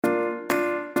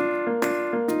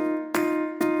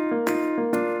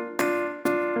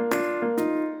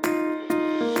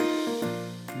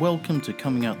welcome to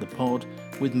Coming Out the Pod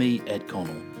with me, Ed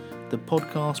Connell, the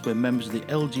podcast where members of the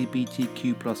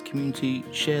LGBTQ+ community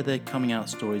share their coming out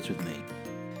stories with me.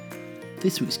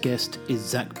 This week's guest is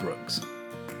Zach Brooks.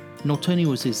 Not only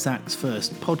was this Zach's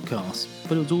first podcast,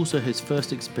 but it was also his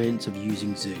first experience of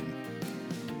using Zoom.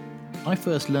 I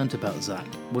first learnt about Zach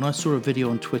when I saw a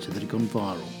video on Twitter that had gone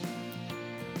viral.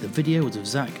 The video was of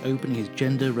Zach opening his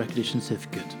gender recognition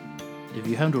certificate. If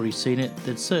you haven't already seen it,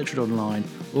 then search it online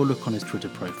or look on his Twitter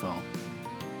profile.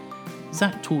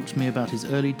 Zach talked to me about his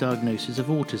early diagnosis of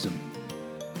autism,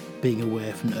 being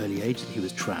aware from an early age that he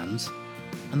was trans,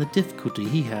 and the difficulty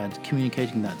he had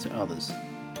communicating that to others.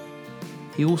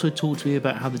 He also talked to me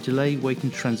about how the delay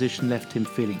waiting to transition left him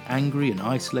feeling angry and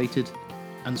isolated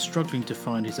and struggling to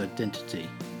find his identity,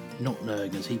 not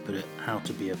knowing, as he put it, how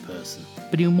to be a person.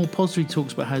 But he more positively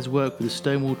talks about how his work with the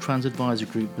Stonewall Trans Advisory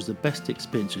Group was the best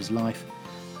experience of his life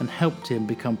and helped him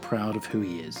become proud of who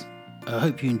he is. I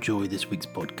hope you enjoy this week's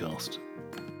podcast.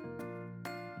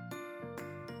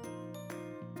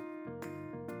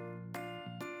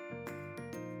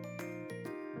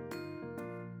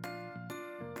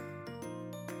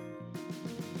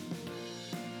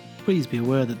 Please be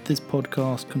aware that this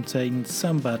podcast contains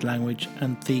some bad language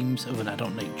and themes of an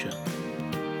adult nature.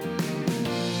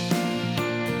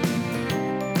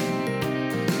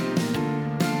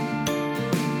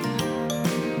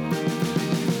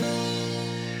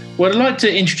 Well, I'd like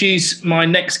to introduce my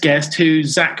next guest,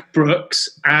 who's Zach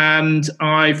Brooks. And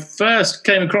I first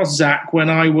came across Zach when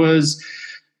I was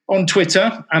on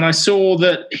Twitter, and I saw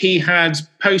that he had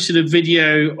posted a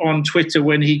video on Twitter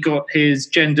when he got his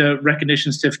gender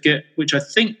recognition certificate, which I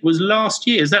think was last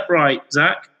year. Is that right,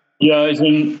 Zach? Yeah, it's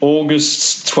in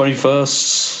August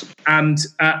 21st. And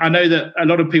I know that a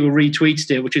lot of people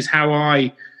retweeted it, which is how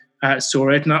I saw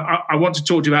it. And I want to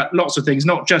talk to you about lots of things,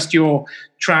 not just your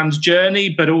trans journey,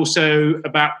 but also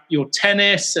about your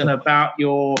tennis and about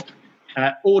your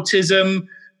autism.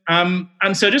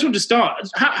 And so I just want to start.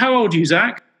 How old are you,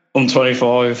 Zach? I'm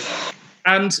 25.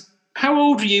 And how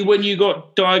old were you when you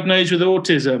got diagnosed with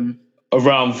autism?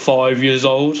 Around 5 years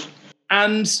old.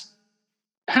 And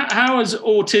how has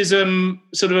autism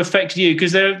sort of affected you?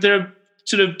 Because there are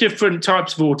sort of different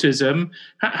types of autism.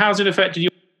 How's it affected you?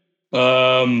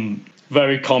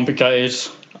 Very complicated.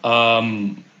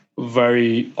 I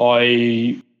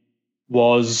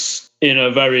was in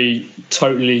a very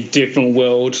totally different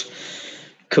world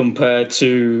compared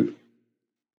to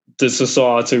the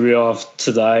society we have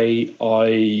today.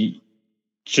 I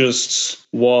just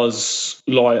was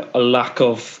like a lack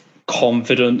of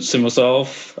confidence in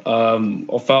myself.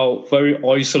 I felt very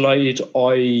isolated.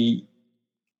 I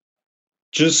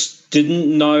just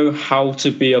didn't know how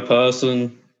to be a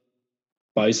person.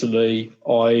 Basically,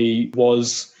 I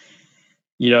was,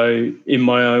 in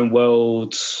my own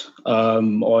world.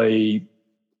 I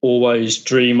always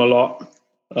dream a lot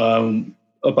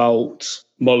about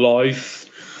my life.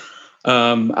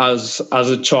 As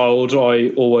a child, I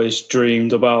always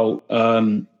dreamed about,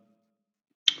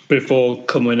 before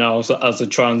coming out as a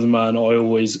trans man, I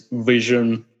always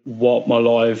vision what my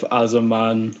life as a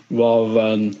man rather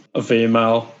than a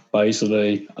female,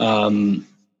 basically.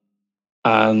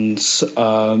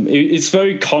 It's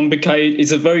very complicated.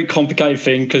 It's a very complicated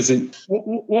thing because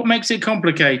What makes it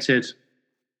complicated?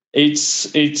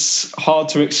 It's hard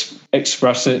to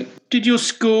express it. Did your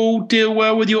school deal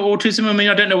well with your autism? I mean,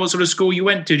 I don't know what sort of school you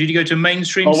went to. Did you go to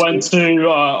mainstream school?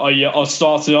 I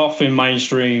started off in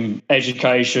mainstream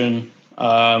education,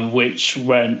 which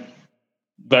went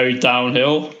very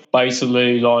downhill.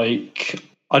 Basically,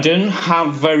 I didn't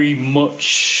have very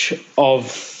much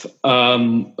of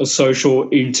a social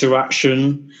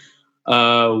interaction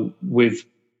with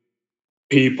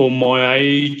people my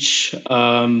age.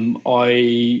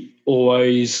 I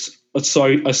always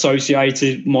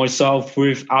associated myself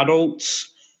with adults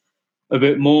a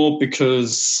bit more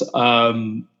because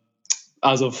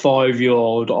as a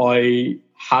 5-year-old, I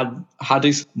had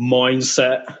this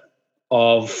mindset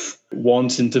of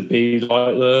wanting to be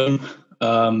like them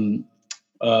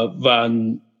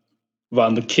than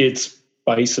the kids,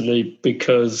 basically,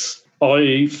 because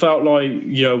I felt like,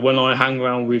 when I hang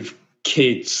around with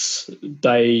kids,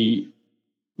 they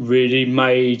really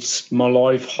made my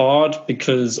life hard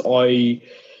because I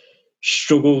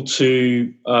struggled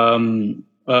to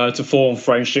form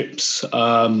friendships.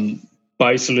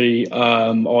 Basically,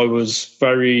 I was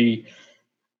very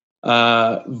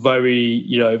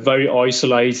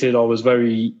isolated. I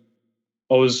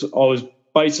was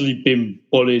basically being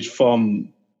bullied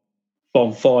from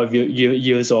 5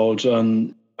 years old,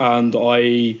 and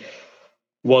I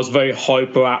was very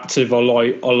hyperactive. I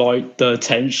liked the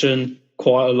attention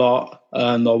quite a lot.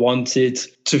 and I wanted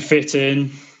to fit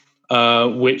in,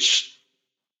 which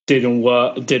didn't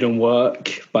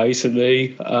work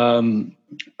basically. And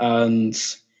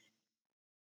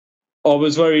I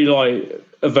was very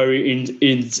a very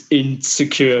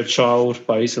insecure child,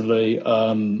 basically,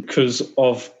 because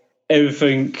of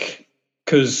everything.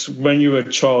 Because when you're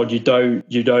a child, you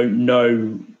don't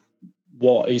know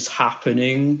what is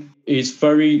happening. It's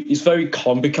very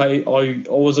complicated. I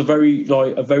was a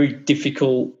very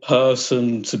difficult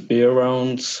person to be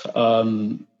around.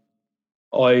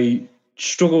 I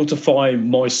struggled to find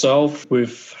myself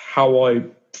with how I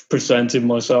presented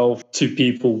myself to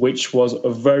people, which was a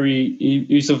very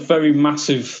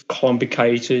massive,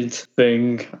 complicated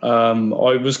thing.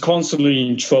 I was constantly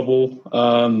in trouble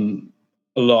a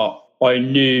lot. I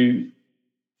knew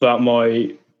that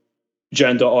my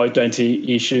gender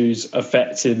identity issues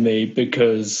affected me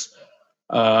because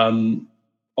I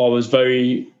was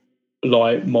very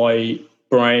my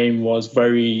brain was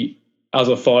very, as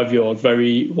a 5-year-old,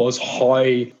 was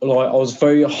high. I was a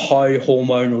very high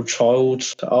hormonal child.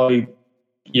 I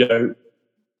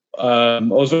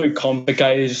was very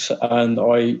complicated, and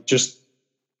I just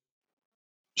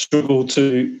struggled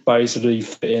to basically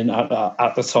fit in at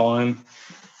the time,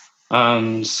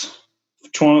 and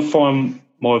trying to find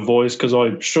my voice, because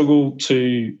I struggled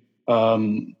to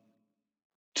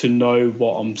know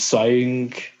what I'm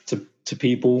saying to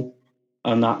people,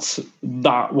 and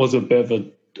that was a bit of a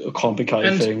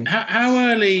complicated thing.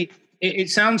 How early? It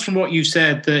sounds from what you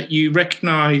said that you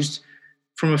recognised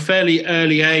from a fairly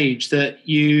early age that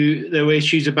there were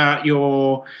issues about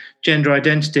your gender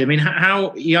identity. I mean,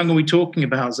 how young are we talking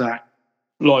about, Zach?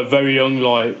 Very young,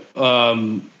 when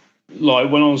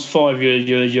I was 5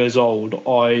 years old,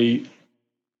 I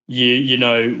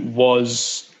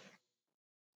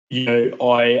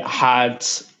I had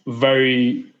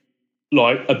very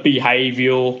a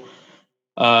behavioural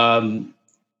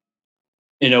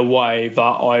in a way that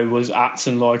I was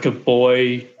acting like a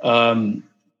boy.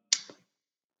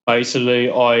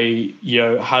 Basically, I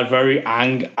had very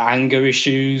anger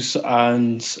issues,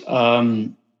 and I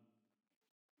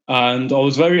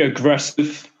was very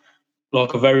aggressive,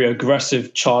 like a very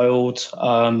aggressive child,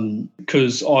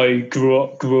 because I grew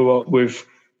up with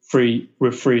three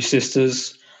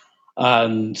sisters,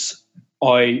 and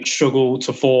I struggled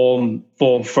to form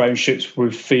friendships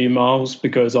with females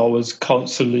because I was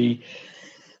constantly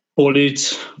bullied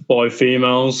by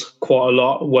females quite a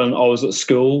lot when I was at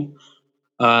school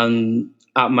and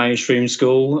at mainstream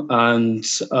school, and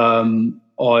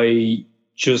I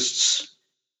just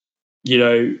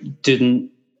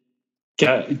didn't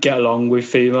get along with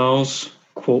females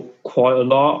quite a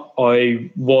lot. I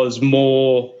was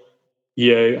more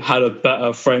had a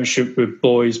better friendship with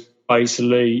boys.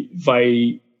 Basically,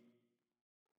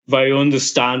 they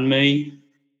understand me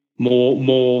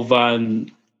more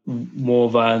than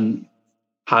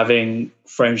having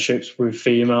friendships with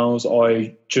females.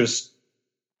 I just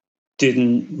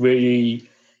didn't really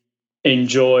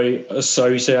enjoy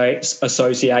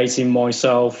associating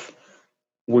myself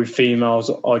with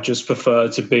females. I just prefer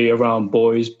to be around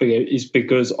boys. It's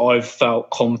because I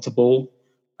felt comfortable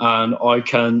and I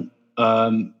can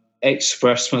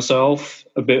express myself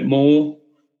a bit more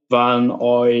than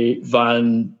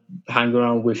hang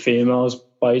around with females,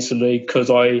 basically. Because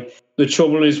the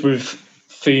trouble is with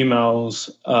females,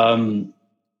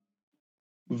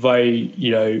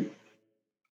 they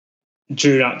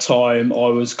during that time I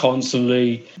was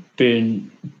constantly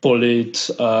being bullied,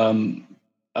 and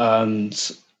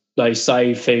they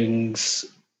say things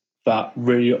that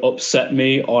really upset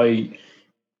me.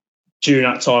 During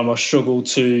that time I struggled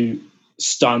to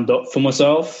stand up for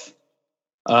myself,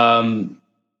 and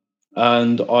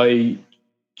I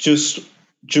just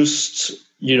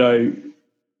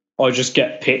I just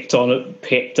get picked on,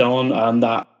 and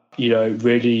that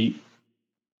really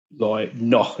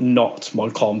knocked my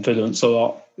confidence a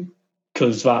lot,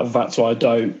 because that's why I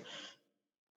don't.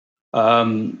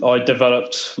 I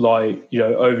developed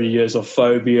over the years of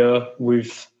phobia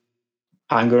with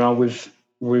hanging around with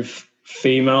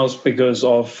females because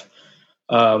of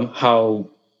how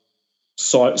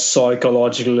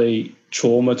psychologically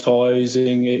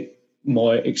traumatizing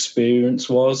my experience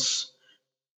was.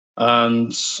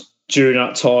 And during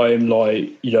that time, my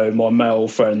male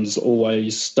friends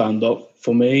always stand up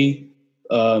for me,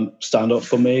 and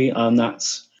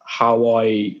that's how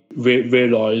I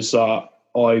realised that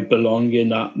I belong in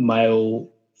that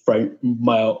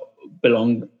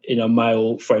belong in a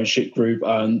male friendship group,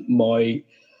 and my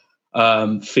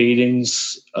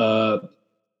feelings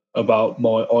about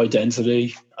my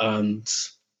identity, and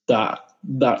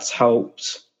that's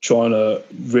helped I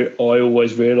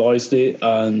always realised it,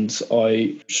 and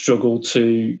I struggled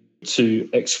to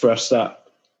express that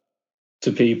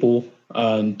to people.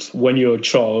 And when you're a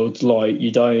child, like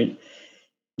you don't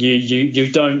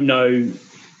know,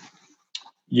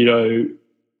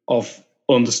 of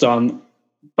understand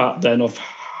back then of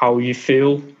how you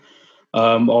feel.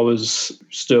 I was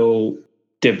still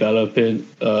developing,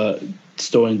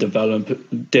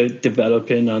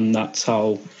 developing, and that's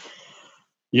how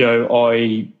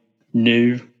I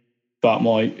knew that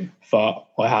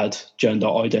I had gender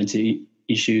identity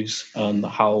issues and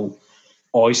how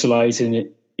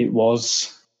isolating it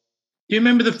was. Do you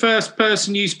remember the first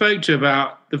person you spoke to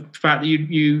about the fact that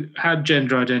you had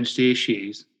gender identity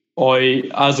issues?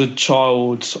 As a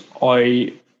child,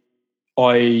 I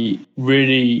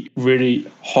really, really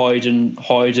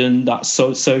hiding that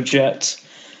subject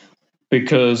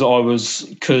because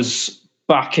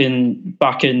back in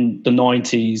the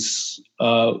 90s,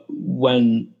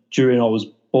 during I was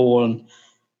born,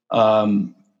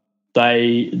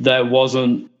 there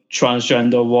wasn't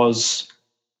transgender was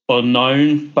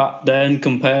unknown back then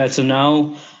compared to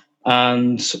now,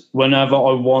 and whenever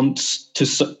I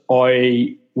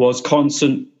was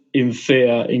constant in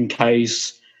fear in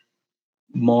case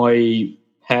my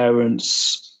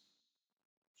parents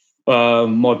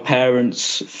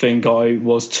think I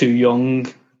was too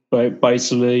young,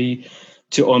 basically,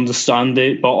 to understand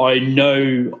it. But I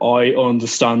know I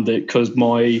understand it because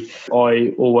I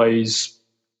always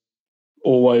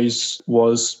was,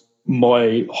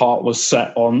 my heart was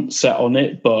set on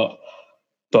it, but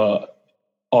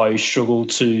I struggled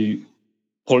to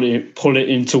pull it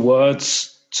into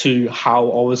words to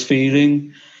how I was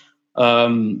feeling.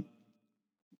 And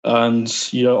I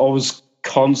was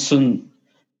constant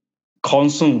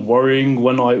worrying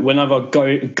whenever I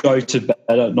go to bed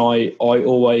at night. I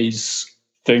always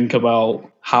think about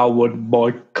how would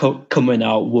my coming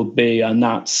out would be, and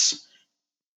that's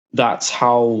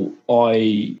how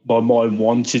my mind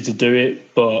wanted to do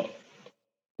it. But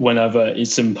whenever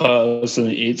it's in person,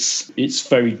 it's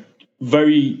very,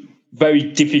 very, very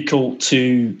difficult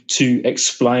to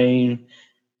explain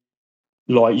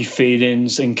like your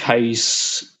feelings in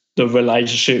case the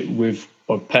relationship with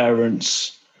my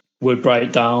parents would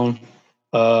break down.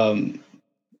 I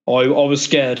was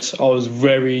scared. I was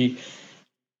very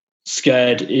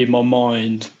scared in my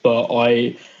mind, but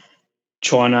I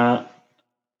trying to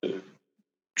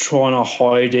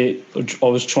hide it. I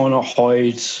was trying to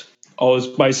hide. I was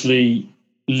basically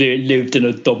lived in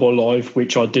a double life,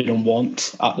 which I didn't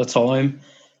want at the time,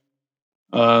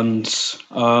 and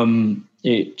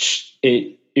it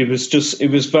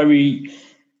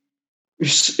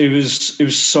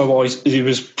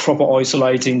was proper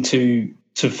isolating to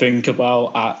think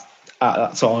about at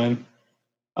that time.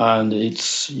 And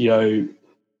it's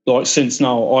like since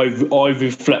now I've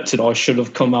reflected, I should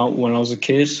have come out when I was a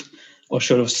kid. I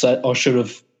should have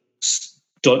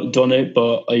done it,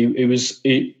 but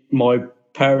my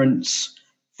parents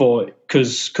thought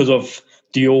because of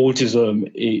the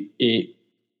autism,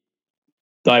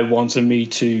 they wanted me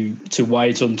to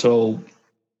wait until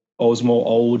I was more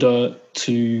older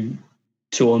to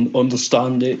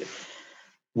understand it,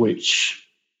 which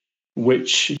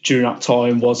during that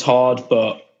time was hard.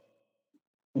 But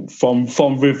from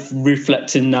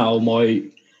reflecting now, my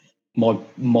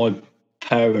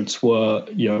parents were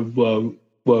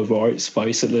right,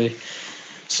 basically.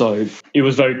 So it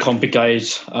was very complicated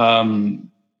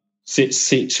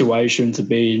situation to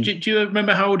be in. Do you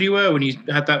remember how old you were when you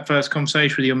had that first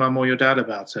conversation with your mum or your dad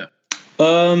about it?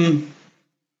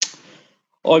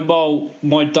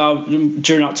 My dad,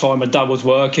 during that time, my dad was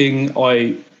working.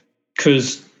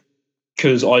 Because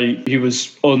he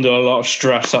was under a lot of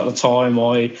stress at the time.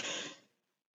 I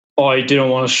didn't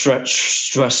want to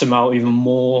stress him out even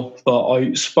more, but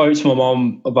I spoke to my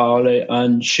mum about it,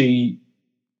 and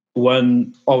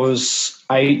when I was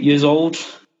 8 years old,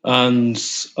 and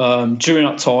during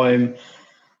that time,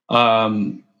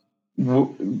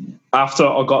 after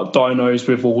I got diagnosed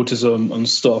with autism and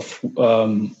stuff,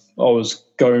 I was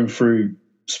going through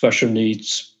special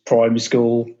needs primary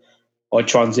school. I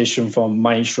transitioned from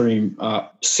mainstream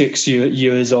at 6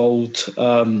 years old,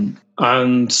 and I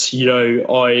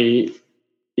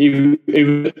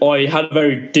had a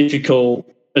very difficult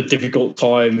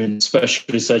time in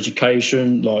specialist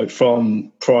education, like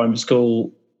from primary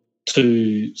school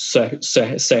to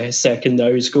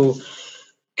secondary school,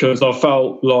 because I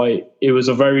felt like it was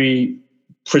a very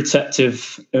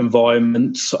protective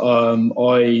environment.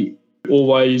 I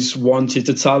always wanted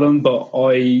to tell them, but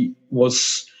I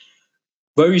was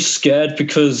very scared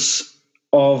because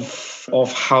of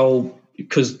how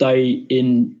they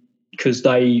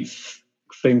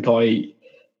think I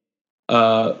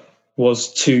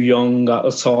was too young at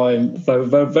the time, very,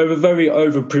 very, very, very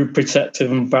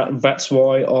overprotective, and that's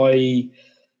why I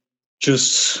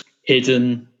just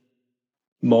hidden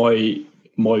my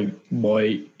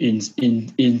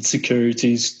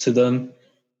insecurities to them,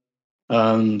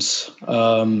 and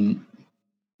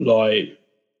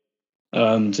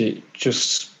and it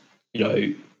just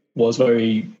was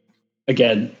very,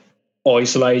 again,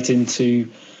 isolating to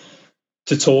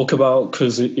talk about,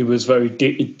 because it was very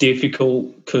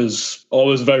difficult, because I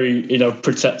was very in a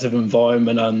protective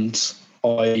environment and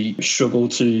I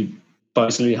struggled to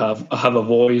basically have a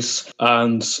voice.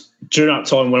 And during that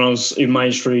time when I was in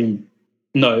mainstream,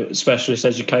 specialist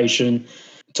education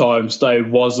times, there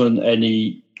wasn't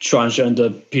any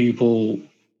transgender people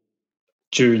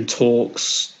doing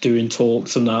talks and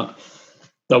that.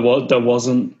 There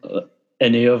wasn't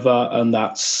any of that, and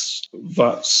that's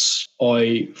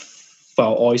I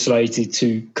felt isolated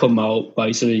to come out.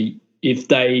 Basically, if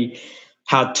they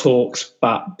had talks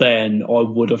back then, I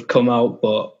would have come out,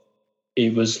 but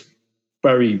it was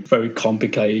very, very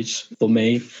complicated for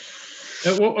me.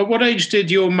 At what age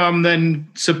did your mum then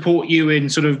support you in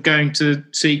sort of going to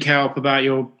seek help about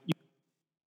your?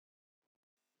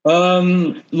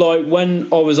 Like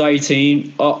when I was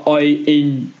 18,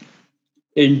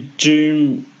 in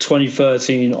June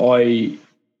 2013, I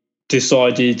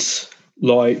decided,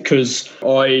 because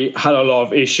I had a lot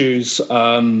of issues.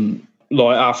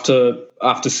 After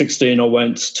 16, I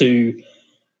went to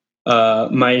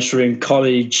mainstream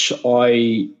college.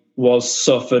 I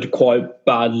suffered quite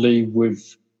badly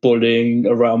with bullying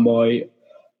around my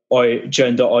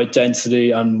gender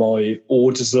identity and my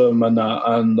autism and that,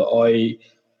 and I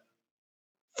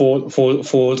thought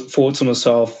to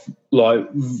myself,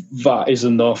 that is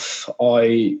enough.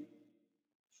 I'm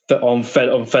fed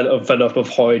up of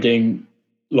hiding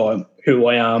who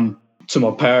I am to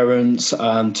my parents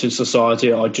and to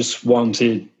society. I just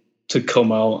wanted to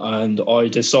come out, and I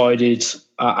decided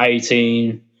at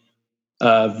 18.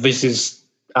 This is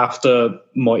after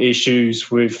my issues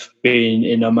with being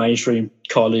in a mainstream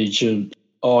college, and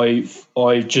I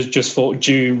just thought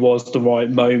June was the right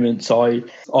moment. I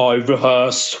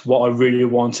rehearsed what I really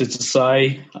wanted to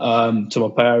say to my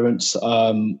parents.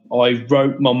 I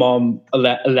wrote my mum a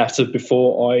letter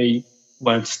before I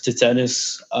went to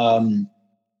tennis.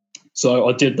 So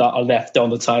I did that. I left it on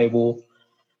the table,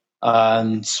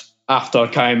 and after I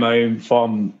came home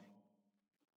from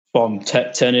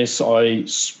tennis, I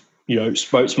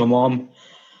spoke to my mum,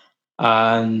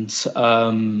 and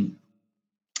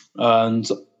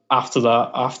after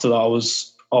that I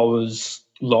was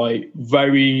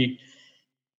very,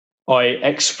 I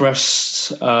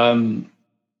expressed in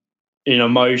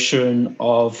emotion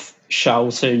of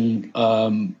shouting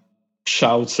and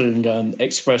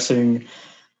expressing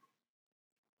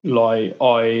I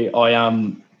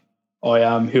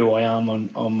am who I am.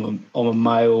 I'm a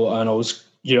male, and I was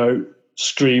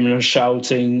screaming and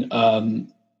shouting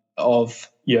of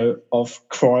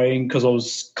crying, because I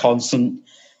was constant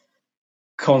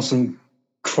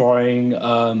crying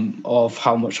of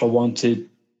how much I wanted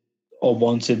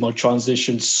my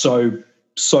transition so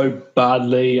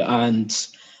badly. And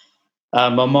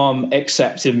my mom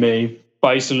accepted me,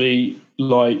 basically,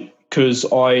 because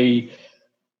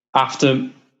after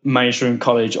mainstream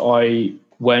college, I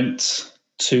went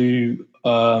to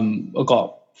I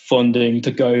got funding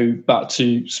to go back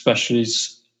to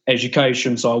specialist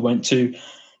education. So I went to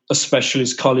a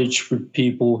specialist college with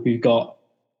people who got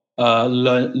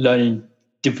learning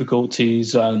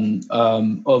difficulties and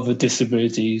other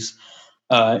disabilities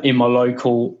in my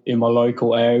local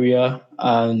area.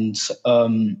 And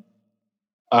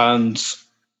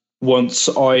once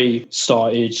I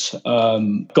started,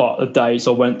 got a date,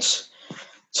 I went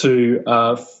to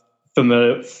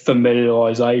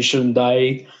familiarization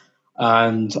day,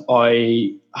 and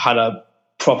I had a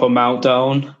proper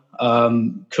meltdown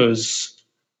because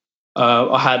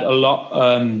I had a lot.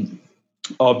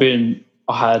 I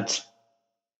had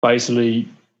basically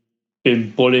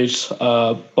been bullied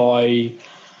by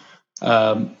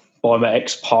my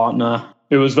ex-partner.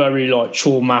 It was very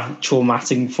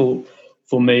traumatic for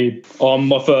me. On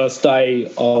my first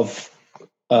day of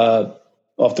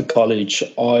the college,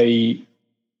 I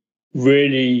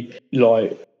really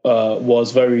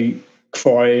was very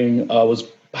crying. I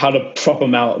had a proper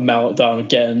meltdown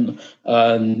again,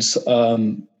 and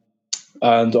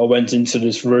I went into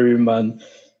this room, and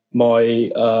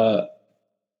my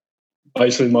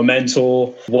basically my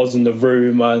mentor was in the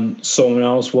room, and someone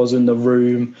else was in the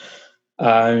room,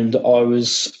 and I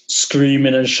was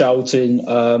screaming and shouting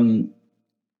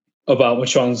about my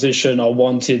transition. I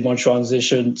wanted my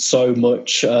transition so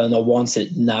much, and I want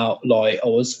it now. Like I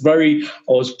was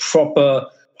proper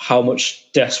how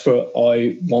much desperate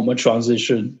I want my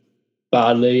transition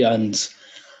badly, and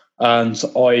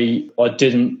I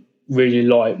didn't really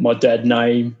like my dead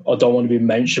name. I don't want to be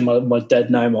mentioned. My dead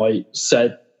name. I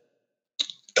said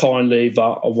kindly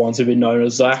that I want to be known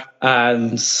as that,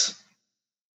 and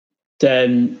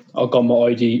then I got my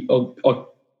ID.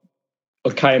 I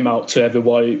came out to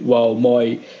everybody. Well,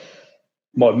 my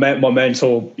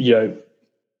mentor,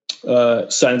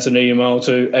 sent an email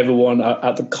to everyone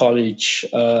at the college.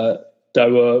 They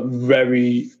were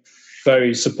very,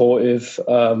 very supportive.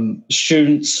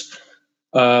 Students,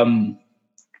 was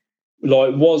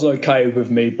okay with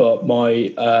me, but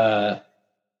my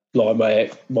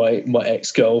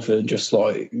ex-girlfriend just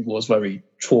was very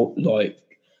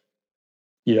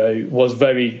was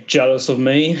very jealous of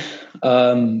me.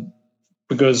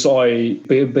 Because I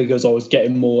was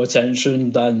getting more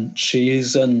attention than she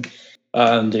is, and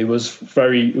it was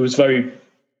very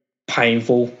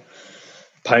painful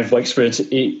experience.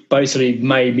 It basically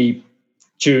made me,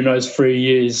 during those 3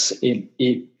 years, it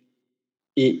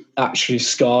actually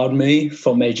scarred me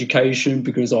from education,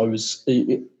 because I was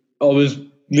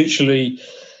literally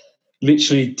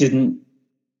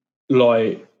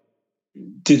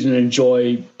didn't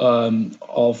enjoy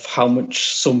of how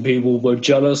much some people were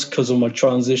jealous because of my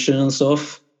transition and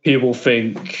stuff. People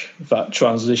think that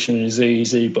transition is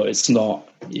easy, but it's not.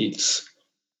 It's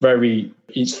very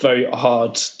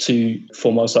hard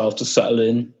for myself to settle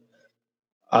in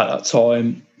at that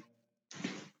time.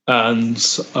 And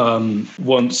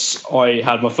once I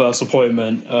had my first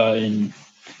appointment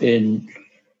in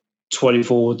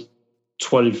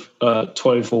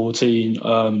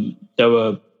 2014, there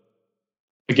was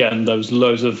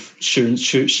loads of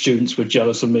students were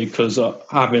jealous of me because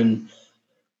having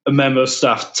a member of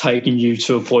staff taking you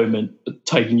to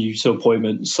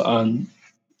appointments, and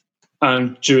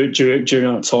during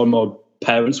that time, my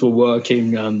parents were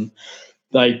working and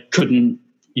they couldn't,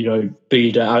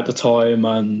 be there at the time,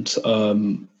 and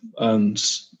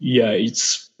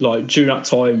it's like during that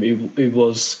time it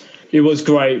was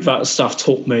great that staff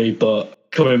taught me, but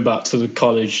coming back to the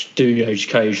college doing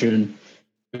education,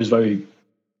 it was very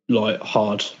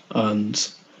hard. And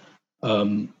I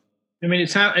mean, it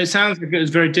sounds like it was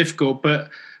very difficult, but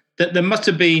there must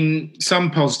have been some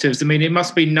positives. I mean, it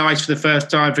must be nice for the first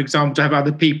time, for example, to have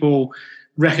other people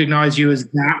recognize you as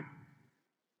that.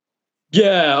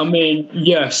 Yeah, I mean,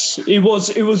 yes, it was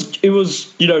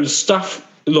the staff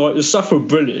were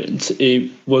brilliant. It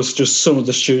was just some of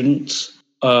the students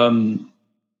during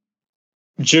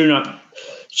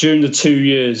the 2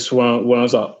 years when I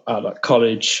was at that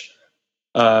college,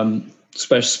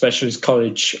 specialist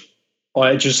college,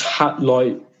 I just had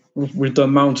with the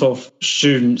amount of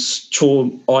students,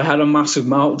 I had a massive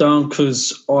meltdown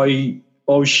because I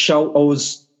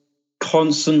was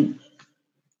constant.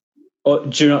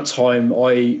 During that time,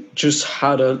 I just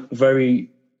had a very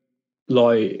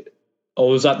I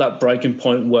was at that breaking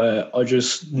point where I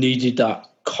just needed that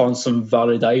constant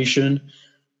validation,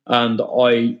 and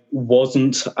I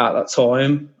wasn't at that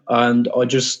time, and I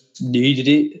just needed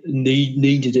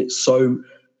it so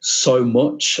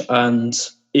much, and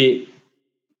it,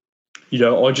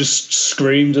 I just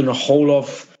screamed, and a whole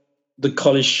of the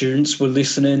college students were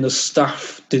listening. The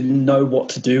staff didn't know what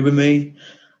to do with me,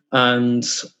 and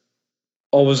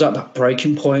I was at that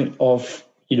breaking point of,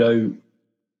 it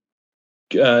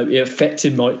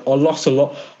affected I lost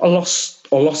a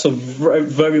very,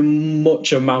 very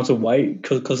much amount of weight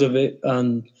because of it.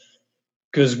 And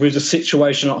because with the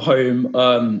situation at home,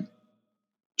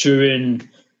 during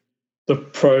the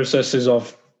processes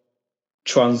of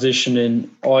transitioning,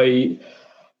 I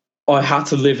had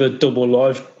to live a double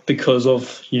life because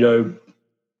of,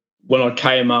 when I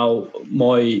came out,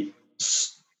 my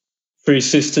 3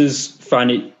 sisters found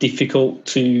it difficult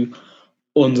to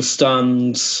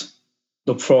understand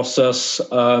the process.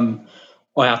 I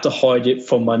had to hide it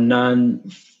from my nan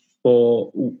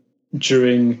before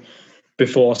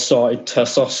I started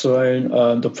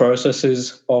testosterone, the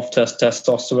processes of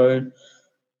testosterone.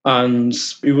 And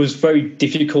it was very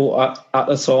difficult at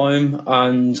the time,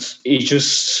 and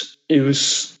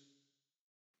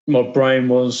my brain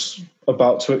was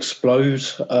about to explode.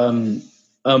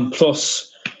 Plus,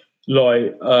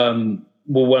 when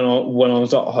I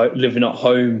was living at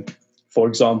home, for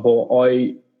example,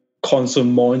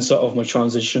 constant mindset of my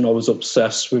transition, I was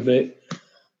obsessed with it.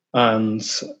 And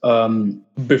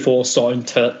before starting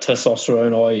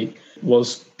testosterone, I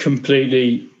was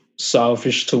completely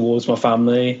selfish towards my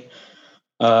family,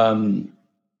 quite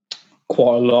a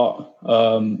lot.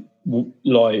 I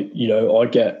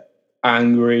get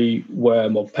angry where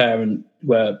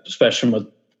especially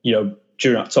during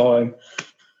that time,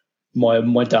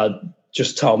 my dad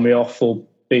just told me off for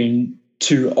being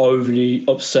too overly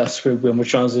obsessed with my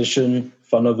transition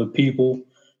from other people.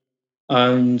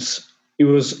 And it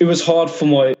was very hard for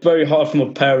my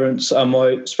parents and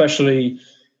especially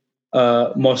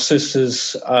my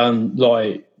sisters. And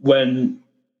like when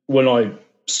I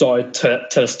started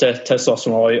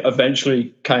testosterone, I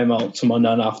eventually came out to my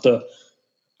nan after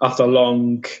a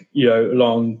long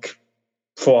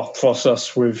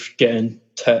process with getting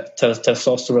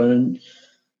testosterone,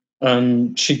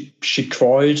 and she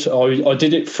cried. I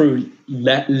did it through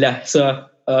letter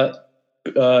rather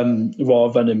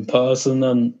than in person,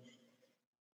 and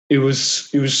it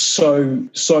was so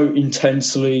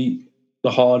intensely the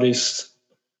hardest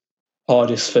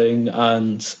thing.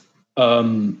 And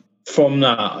from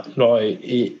that,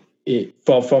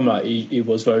 it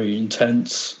was very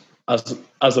intense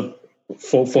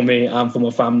for me and for my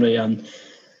family, and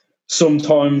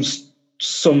sometimes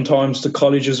to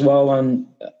college as well, and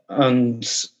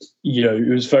it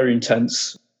was very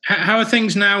intense. How are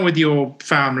things now with your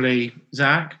family,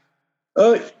 Zach?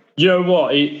 You know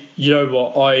what?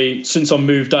 Since I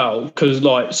moved out, because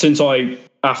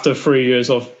after 3 years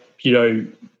of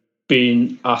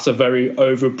being at a very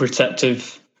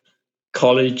overprotective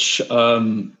college,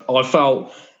 I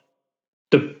felt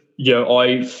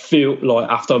I feel like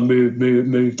after I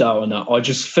moved out and that, I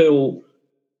just feel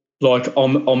like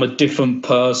I'm a different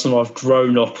person. I've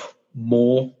grown up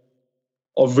more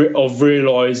of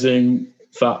realizing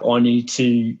that I need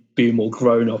to be more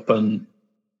grown up and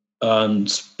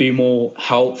be more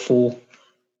helpful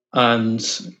and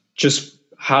just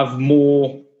have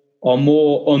more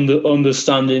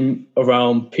understanding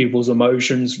around people's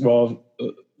emotions rather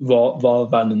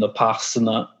than in the past and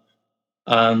that.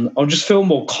 And I just feel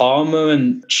more calmer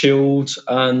and chilled.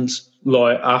 And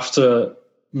after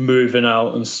moving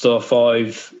out and stuff,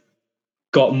 I've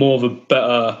got more of a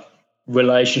better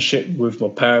relationship with my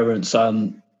parents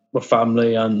and my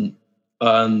family, and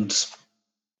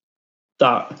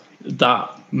that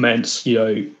meant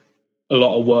a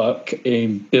lot of work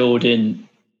in building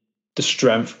the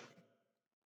strength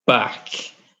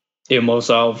back in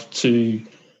myself to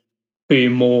be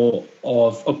more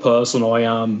of a person I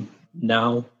am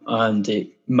now. And it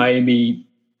made me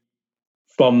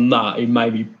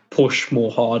push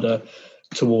more harder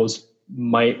towards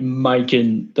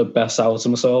making the best out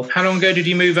of myself. How long ago did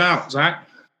you move out, Zach?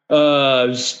 It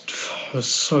was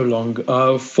so long,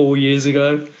 4 years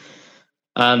ago.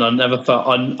 And I never felt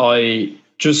I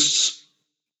just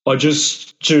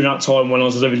during that time when I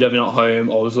was living at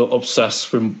home, I was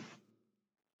obsessed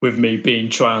with me being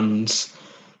trans,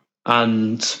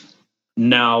 and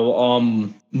now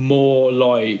I'm more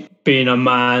like being a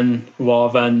man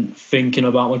rather than thinking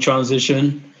about my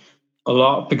transition a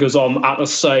lot, because I'm at a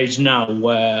stage now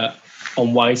where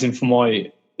I'm waiting for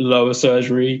my lower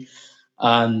surgery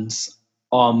and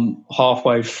I'm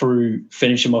halfway through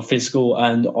finishing my physical,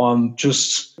 and I'm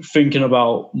just thinking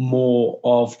about more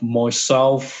of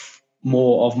myself,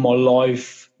 more of my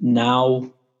life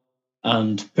now,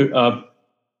 and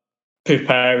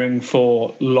preparing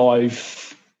for life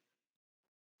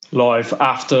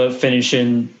after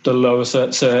finishing the lower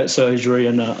surgery.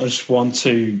 And I just want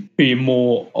to be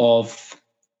more of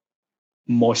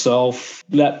myself,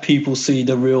 let people see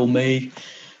the real me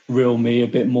a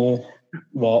bit more,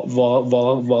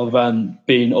 rather than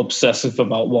being obsessive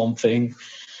about one thing.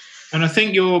 And I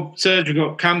think your surgery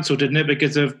got cancelled, didn't it,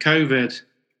 because of COVID?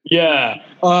 Yeah.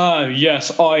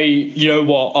 Yes. I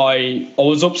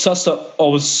was obsessed. I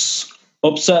was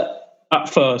upset at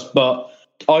first, but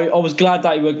I was glad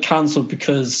that it was cancelled,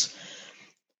 because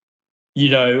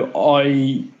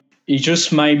it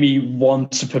just made me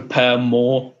want to prepare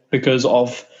more because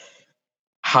of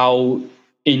how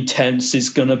intense it's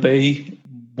going to be,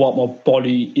 what my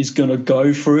body is going to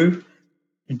go through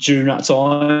during that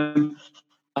time.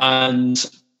 And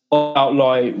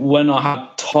when I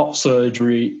had top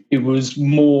surgery, it was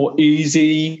more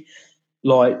easy.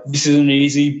 Like, this is an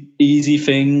easy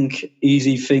thing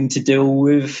to deal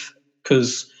with,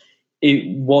 because it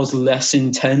was less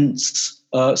intense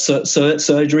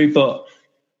surgery. But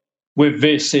with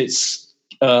this, it's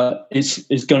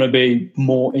going to be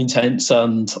more intense,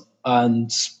 and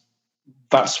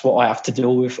that's what I have to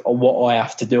deal with,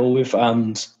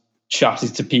 and chatting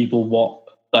to people what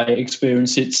they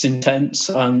experience. It's intense,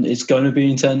 and it's going to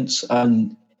be intense,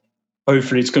 and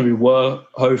hopefully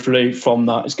from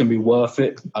that it's going to be worth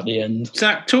it at the end.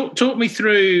 Zach, talk me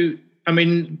through, I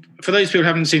mean, for those people who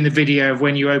haven't seen the video of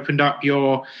when you opened up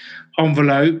your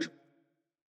envelope,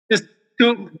 just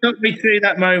talk me through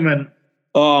that moment.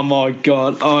 Oh my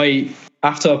God.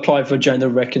 After I applied for gender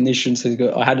recognition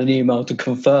certificate, I had an email to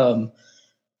confirm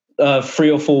 3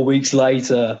 or 4 weeks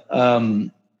later,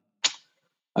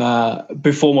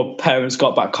 before my parents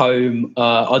got back home.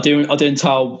 I didn't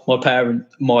tell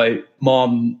my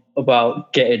mom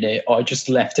about getting it. I just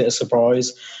left it a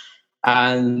surprise.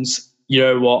 And you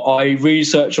know what? I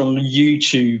researched on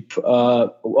YouTube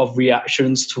of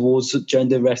reactions towards the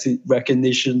gender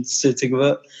recognition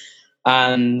certificate,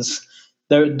 and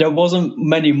there wasn't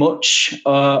much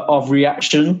of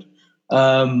reaction.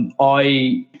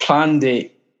 I planned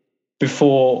it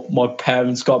before my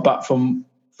parents got back from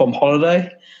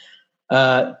holiday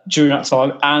during that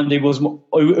time, and it was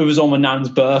on my nan's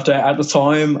birthday at the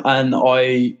time, and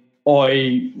I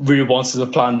really wanted to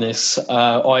plan this.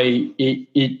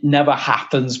 It never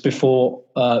happens before,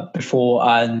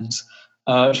 and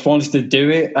I just wanted to do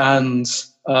it. And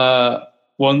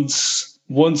once I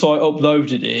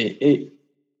uploaded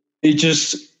I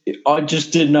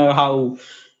just didn't know how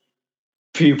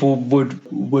people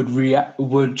would react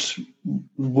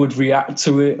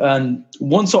to it. And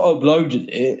once I uploaded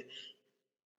it,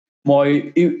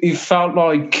 it felt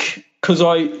like, because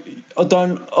I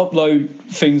don't upload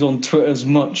things on Twitter as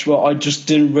much, but I just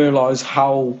didn't realize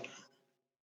how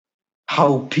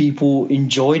people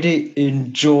enjoy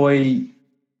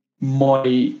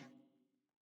my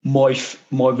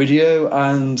video.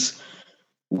 And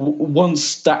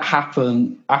once that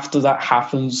happened, after that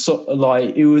happened, so,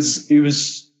 like, it was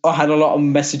I had a lot of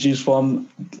messages from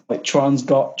like trans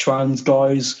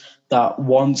guys that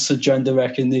wants a gender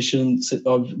recognition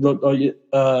during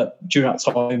that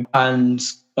time, and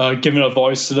giving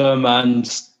advice to them. And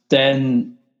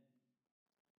then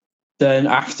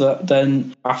after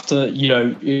you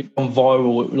know, it went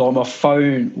viral. Like, my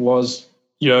phone was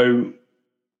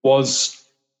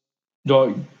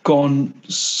like gone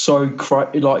so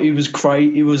crazy. Like, it was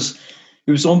crazy. It was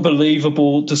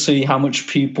unbelievable to see how much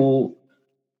people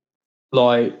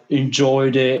like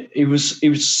enjoyed it. It was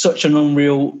such an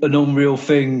unreal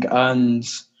thing, and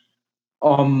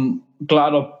I'm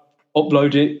glad I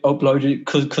uploaded it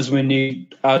because we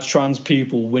need, as trans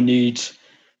people, we need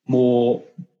more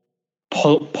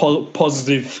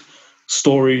positive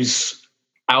stories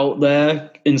out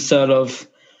there, instead of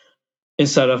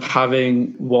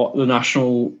having what the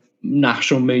national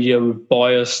media with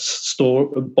biased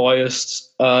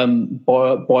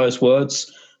words.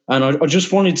 And I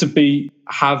just wanted to be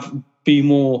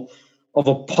more of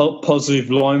a positive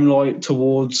limelight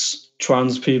towards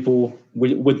trans people,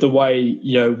 with the way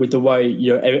with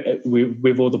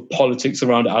all the politics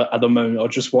around it at the moment. I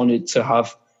just wanted to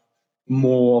have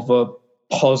more of a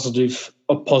positive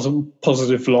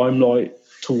limelight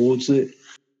towards it.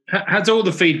 Has all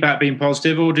the feedback been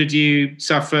positive, or did you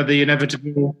suffer the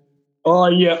inevitable?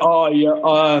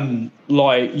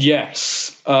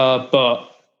 Yes, but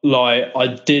like, I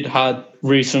did had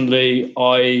recently,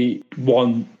 I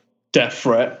won death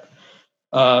threat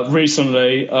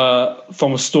recently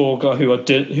from a stalker who I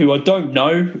don't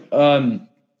know,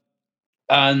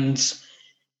 and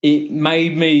it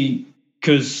made me,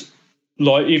 because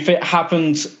like, if it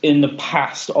happened in the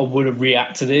past, I would have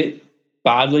reacted it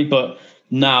badly, but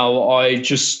now I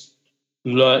just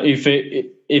learn,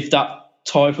 if that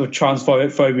type of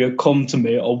transphobia come to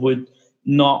me, I would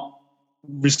not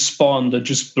respond and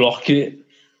just block it.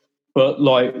 But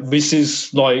like, this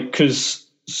is like, because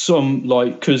I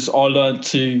learned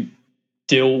to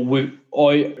deal with,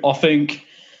 I think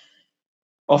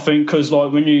because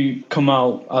like, when you come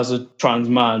out as a trans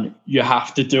man, you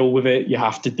have to deal with it. You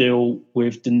have to deal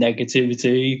with the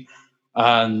negativity,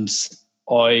 and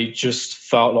I just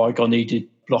felt like I needed to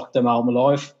block them out of my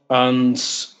life. And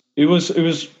it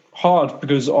was hard,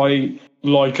 because I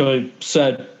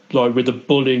said, like, with the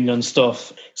bullying and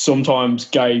stuff, sometimes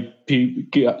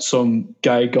some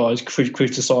gay guys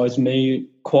criticize me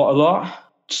quite a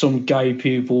lot. Some gay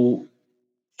people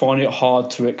find it hard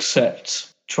to accept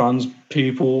trans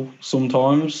people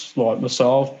sometimes, like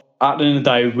myself. At the end of the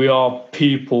day, we are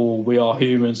people, we are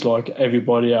humans like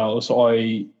everybody else.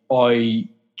 I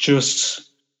just,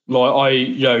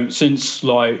 like, since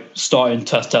like starting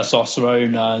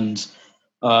testosterone and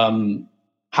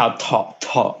had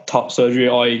top surgery,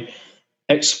 I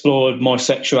explored my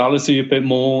sexuality a bit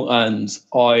more, and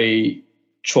I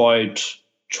tried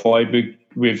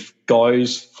with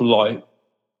guys for like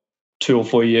 2 or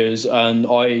 4 years, and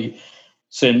I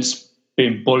since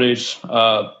been bullied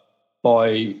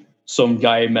by some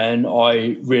gay men.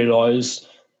 I realised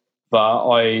that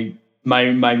I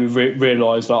made me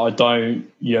realise that I don't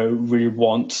really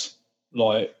want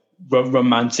like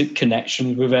romantic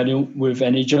connections with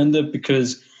any gender,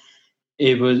 because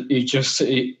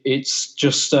it's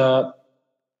just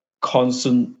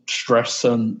constant stress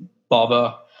and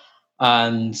bother.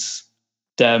 And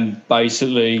then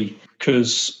basically,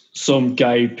 because some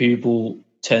gay people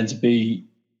tend to be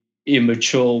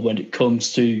immature when it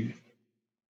comes to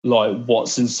like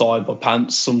what's inside my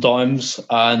pants sometimes,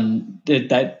 and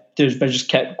they just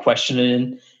kept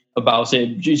questioning about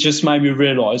it. It just made me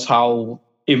realise how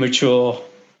immature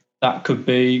that could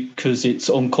be, because it's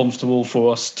uncomfortable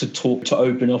for us to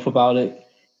open up about it.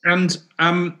 And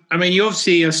I mean, you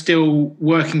obviously are still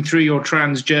working through your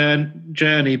trans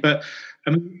journey, but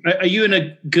are you in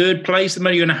a good place?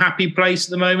 Are you in a happy place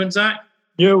at the moment, Zach?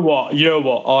 You know what?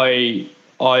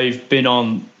 I've been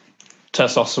on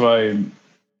testosterone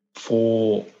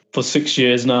for 6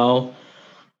 years now,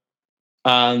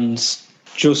 and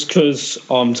just because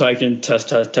I'm taking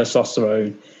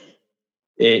testosterone,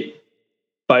 it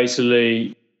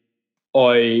basically,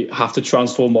 I have to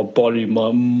transform my body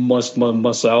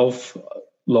myself,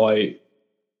 like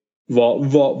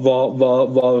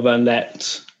rather than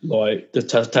let like the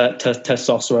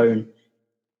testosterone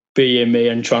be in me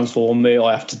and transform me.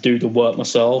 I have to do the work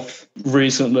myself.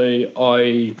 Recently,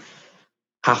 I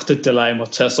have to delay my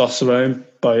testosterone,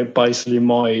 but basically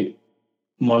my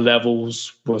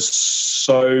levels were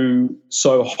so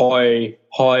high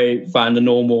than the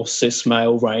normal cis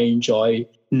male range. I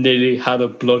nearly had a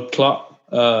blood clot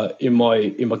in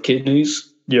my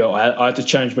kidneys. I had to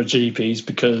change my GPs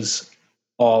because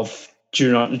of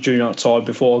during that time,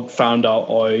 before I found out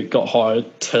I got higher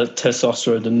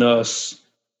testosterone. The nurse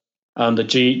and the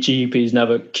GPs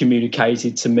never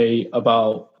communicated to me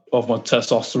about my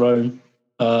testosterone.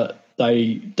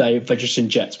 They just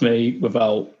inject me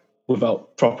without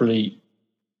properly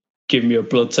giving me a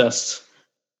blood test,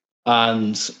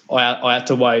 and I had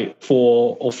to wait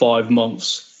 4 or 5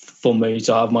 months for me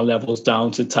to have my levels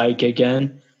down to take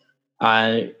again.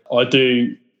 And I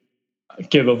do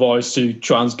give advice to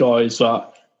trans guys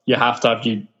that you have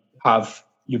to have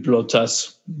your blood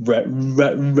tests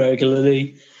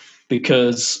regularly,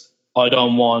 because I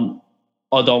don't want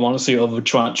to see other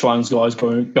trans guys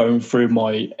going through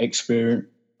my experience.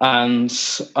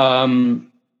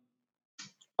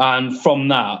 And from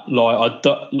that,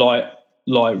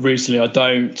 recently, I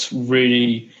don't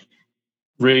really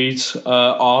read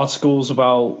articles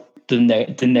about the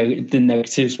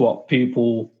negatives what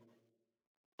people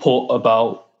put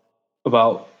about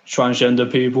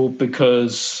transgender people,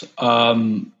 because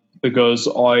I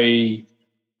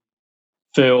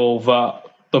feel that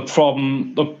the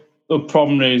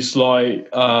problem is like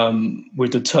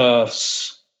with the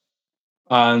TERFs,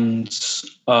 and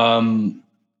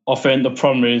I think the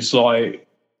problem is like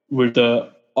with the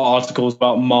articles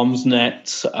about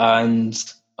Mumsnet and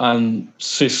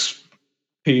cis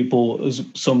people,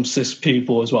 some cis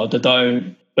people as well. They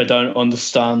don't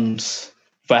understand.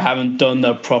 They haven't done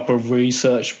their proper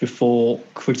research before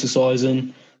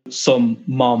criticising. Some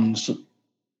mums,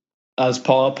 as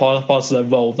part of their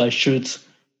role, they should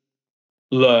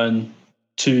learn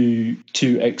to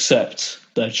accept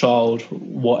their child,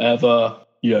 whatever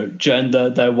gender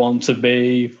they want to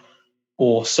be,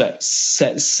 or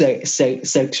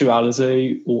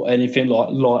sexuality, or anything like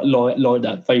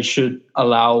that. They should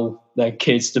allow their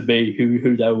kids to be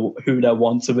who they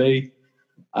want to be,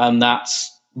 and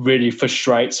that's really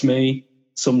frustrates me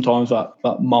sometimes. That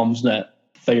Mumsnet,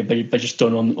 they just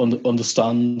don't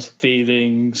understand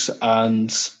feelings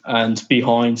and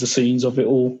behind the scenes of it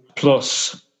all.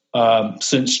 Plus,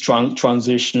 since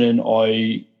transitioning,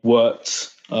 I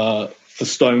worked for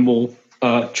Stonewall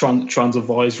trans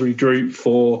advisory group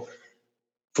for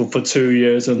 2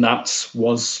 years, and that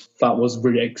was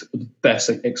really the best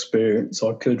experience.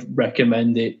 I could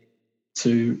recommend it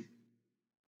to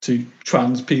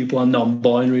trans people and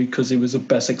non-binary, because it was the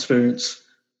best experience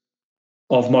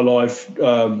of my life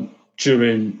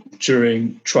during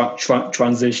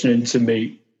transitioning to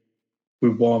meet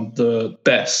with one of the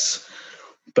best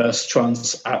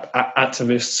trans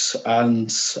activists,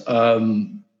 and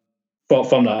but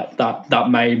from that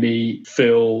made me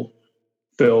feel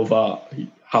that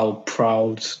how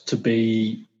proud to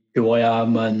be who I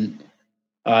am, and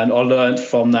I learned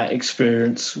from that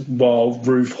experience while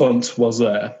Ruth Hunt was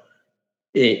there.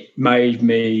 It made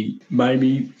me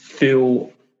feel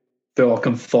I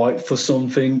can fight for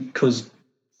something, because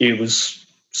it was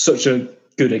such a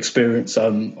good experience,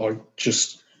 and I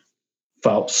just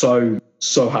felt so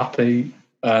happy.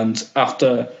 And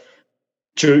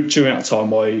during that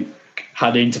time, I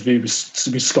had an interview with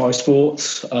Sky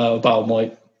Sports about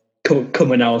my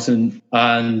coming out, and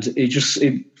it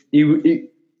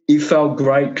felt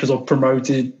great, because I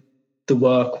promoted the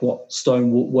work what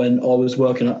Stonewall when I was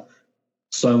working at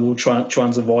Stonewall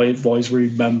Trans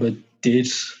Advisory member did,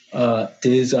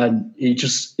 and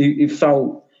I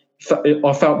felt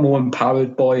more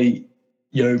empowered by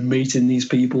meeting these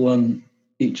people, and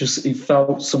it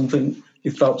felt something.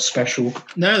 It felt special.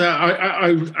 No,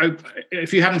 I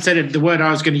if you hadn't said it, the word I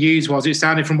was going to use was, it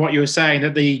sounded from what you were saying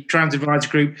that the Trans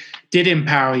Advisory Group did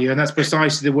empower you, and that's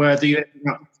precisely the word that you ended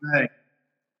up saying.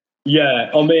 Yeah,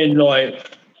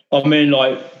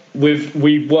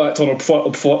 we worked on a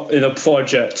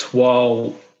project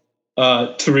while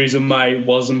Theresa May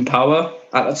was in power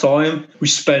at the time. We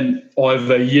spent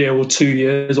either a year or 2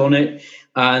 years on it,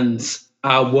 and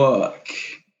our work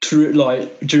during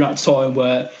that time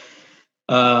where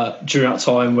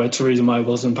Theresa May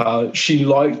was in power, she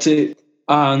liked it,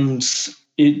 and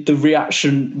the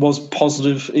reaction was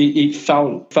positive. It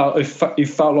felt like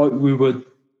we were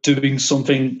doing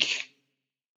something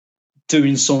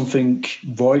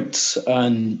right,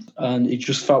 and it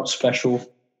just felt special.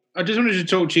 I just wanted to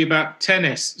talk to you about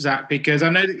tennis, Zach, because I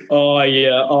know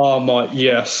that...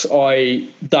 Yes.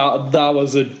 That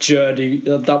was a journey.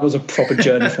 That was a proper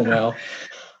journey for me.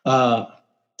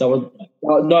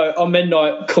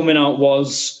 Coming out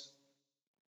was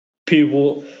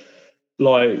people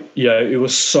it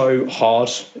was so hard.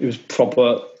 It was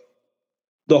proper.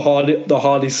 The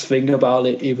hardest thing about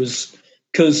it was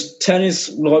because tennis,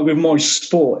 with my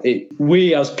sport,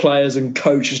 we as players and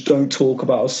coaches don't talk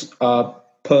about our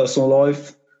personal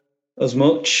life as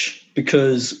much,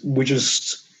 because we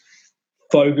just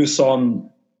focus on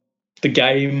the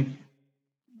game,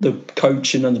 the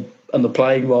coaching and the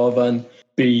playing, rather than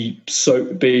be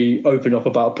open up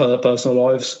about personal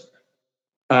lives.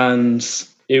 And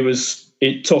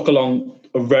it took a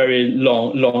very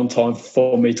long time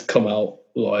for me to come out,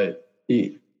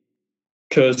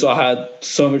 because I had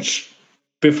so much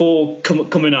before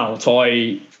coming out.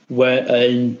 I went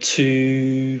in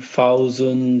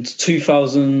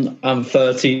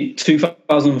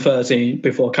 2013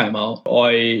 before I came out.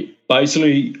 I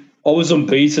was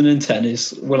unbeaten in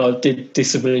tennis when I did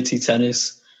disability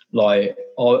tennis. I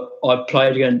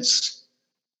played against.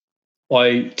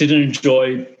 I didn't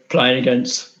enjoy playing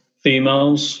against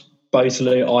females.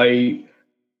 Basically, I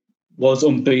was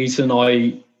unbeaten.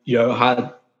 I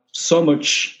had so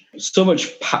much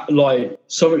power,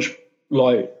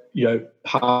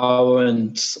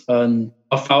 and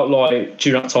I felt like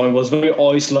during that time was very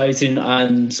isolating,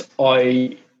 and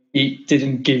it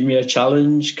didn't give me a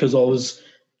challenge because I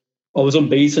was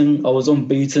unbeaten. I was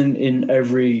unbeaten in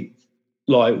every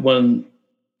when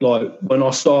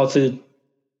I started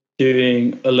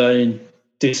doing a learning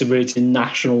disability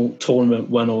national tournament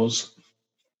when I was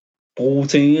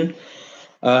 14.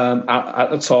 At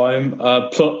the time,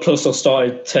 plus I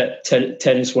started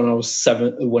tennis when I was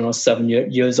 7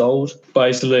 years old.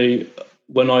 Basically,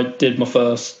 when I did my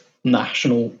first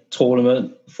national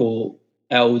tournament for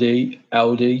LD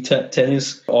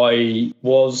tennis, I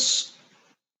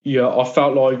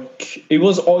felt like it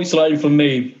was isolating for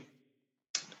me,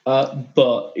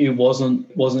 but it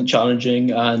wasn't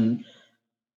challenging, and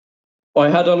I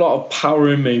had a lot of power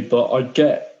in me, but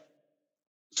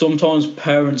sometimes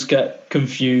parents get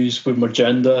confused with my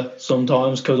gender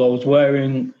sometimes, because I was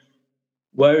wearing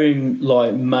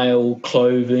male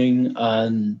clothing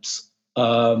and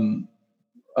the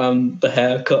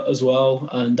haircut as well,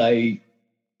 and they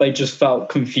just felt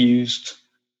confused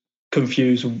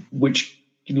which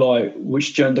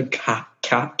gender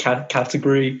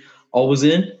category I was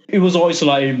in. It was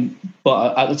isolating,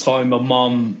 but at the time my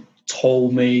mum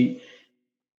told me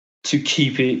to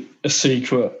keep it a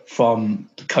secret from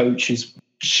the coaches.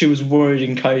 She was worried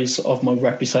in case of my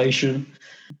reputation.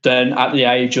 Then at the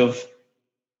age of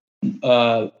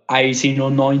 18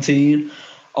 or 19,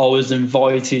 I was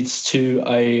invited to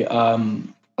a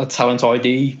talent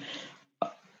ID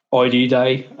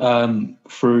day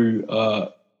through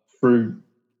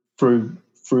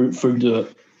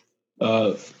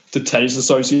the tennis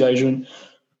association,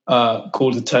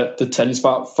 called the Tennis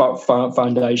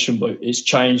Foundation, but it's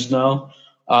changed now.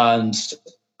 And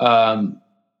on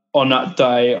that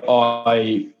day,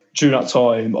 during that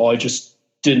time, I just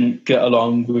didn't get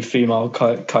along with female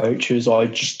coaches. I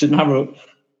just didn't have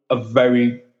a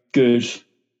very good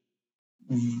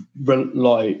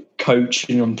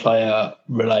coaching and player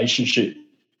relationship.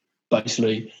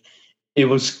 Basically, it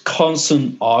was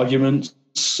constant arguments.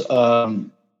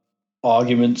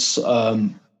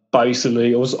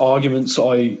 Basically, it was arguments.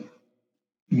 I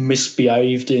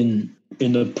misbehaved in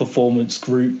the performance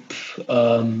group.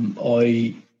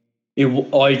 I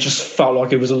just felt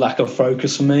like it was a lack of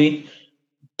focus for me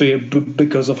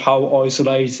because of how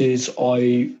isolated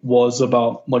I was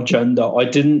about my gender. I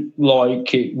didn't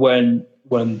like it when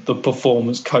when the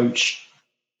performance coach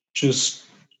just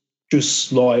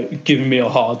like giving me a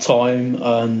hard time.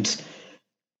 And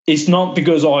it's not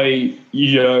because I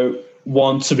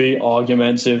want to be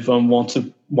argumentative and want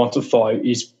to fight.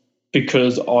 It's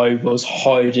because I was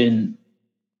hiding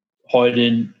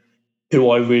who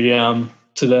I really am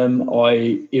to them.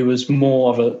 It was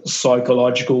more of a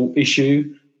psychological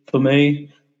issue for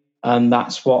me, and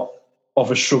that's what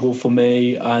of a struggle for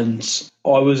me. And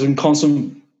I was in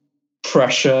constant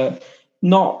pressure,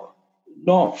 not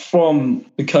from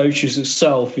the coaches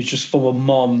itself, it's just from a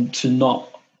mom to not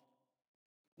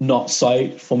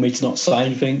say, for me to not say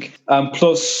anything. And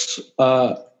plus,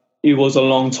 it was a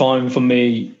long time for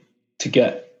me to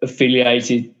get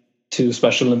affiliated to the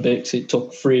Special Olympics. It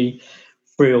took three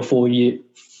or 5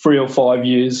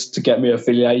 years to get me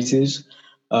affiliated,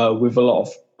 with a lot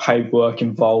of paperwork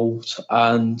involved.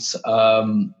 And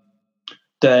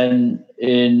then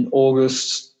in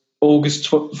August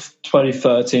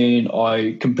 2013,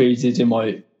 I competed in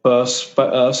my first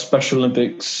Special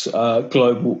Olympics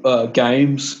global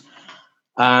games,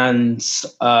 and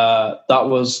that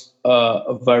was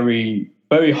a very,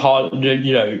 very hard.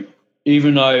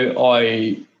 Even though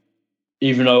I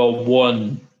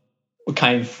won,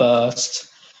 came first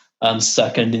and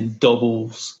second in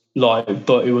doubles,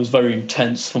 but it was very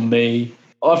intense for me.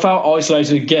 I felt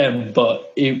isolated again,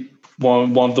 but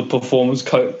one of the performance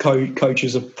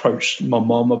coaches approached my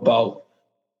mum about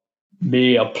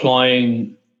me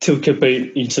applying to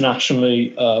compete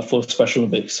internationally for Special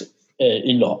Olympics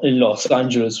in Los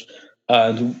Angeles,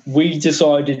 and I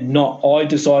decided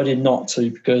not to,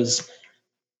 because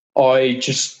I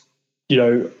just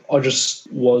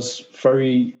was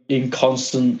very in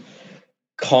constant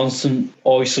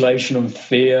isolation and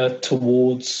fear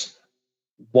towards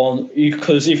one,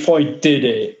 because if I did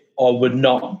it, I would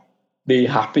not be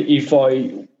happy. If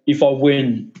I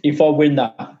win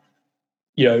that,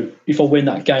 if I win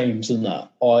that games and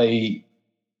that, I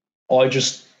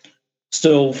just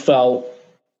still felt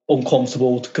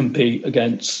uncomfortable to compete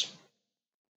against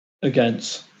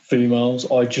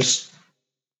females. I just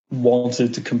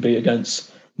wanted to compete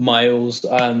against males.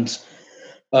 And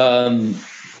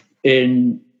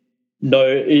in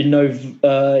November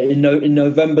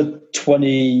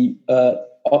 20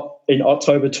 in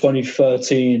October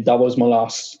 2013, that was my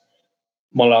last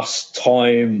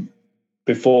time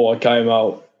before I came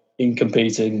out in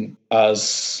competing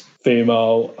as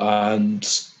female, and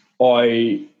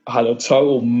I had a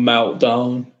total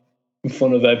meltdown in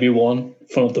front of everyone, in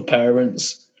front of the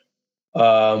parents.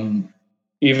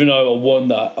 Even though I won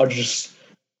that, I just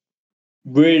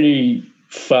really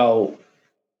felt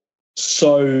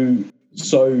so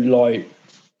like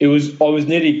I was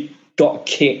nearly got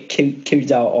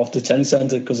kicked out of the tennis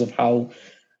center because of how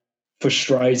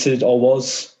frustrated I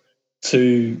was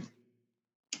to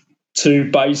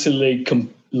basically I'm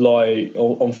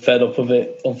fed up of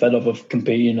it. I'm fed up of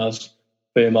competing as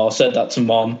female. I said that to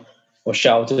mom. I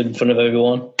shouted in front of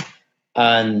everyone.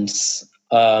 And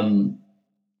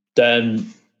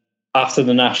then after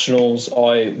the nationals,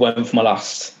 I went for my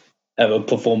last ever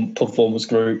performance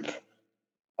group,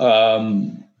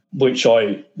 which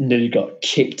I nearly got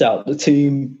kicked out of the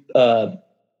team.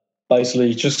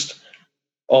 Basically, just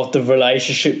of the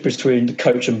relationship between the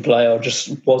coach and player, I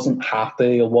just wasn't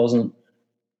happy.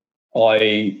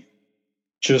 I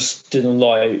just didn't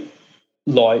like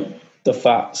the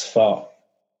fact that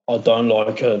I don't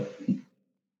like her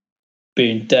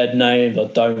being dead named. I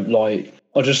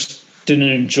just didn't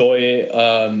enjoy it.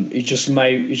 I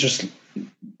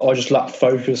just lacked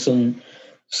focus and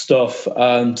stuff.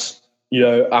 And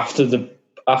after the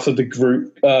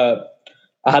group, I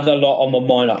had a lot on my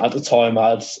mind at the time.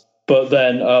 But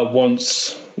then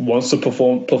once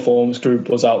the performance group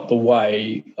was out the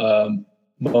way, my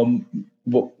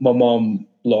mum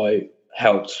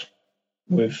helped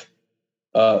with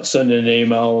sending an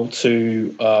email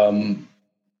to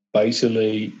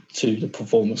basically to the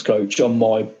performance coach on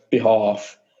my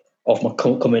behalf of my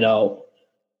coming out,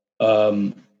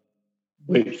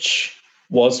 which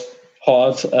was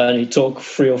hard, and it took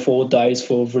 3 or 4 days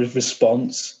for a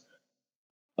response.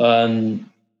 And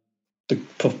the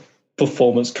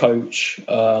performance coach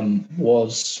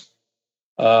was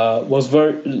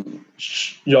very,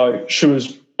 she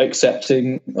was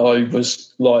accepting. I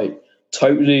was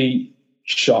totally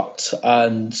shocked,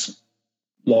 and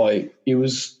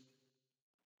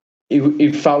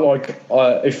it felt like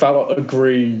a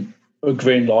green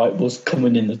light was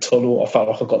coming in the tunnel. I felt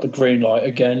like I got the green light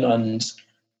again. And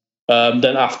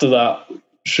then after that,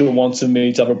 she wanted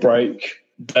me to have a break.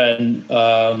 Then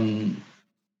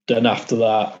after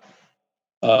that,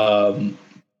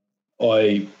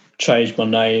 I changed my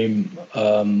name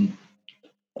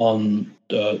on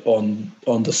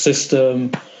the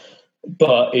system,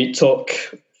 but it took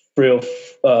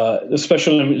the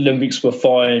Special Olympics were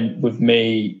fine with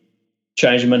me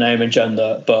changing my name and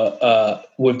gender, but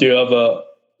with the other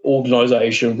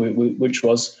organisation, which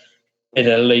was an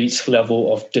elite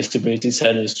level of disability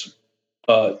tennis,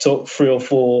 took 3 or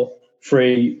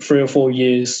 4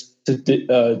 years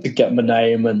to get my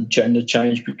name and gender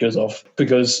changed because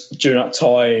during that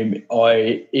time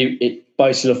it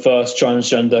basically the first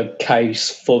transgender case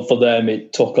for them,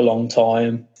 it took a long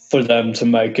time for them to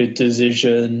make a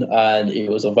decision, and it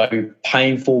was a very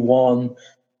painful one,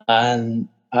 and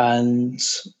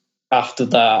after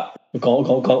that I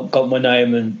got my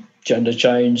name and gender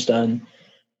changed, and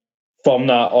from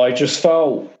that I just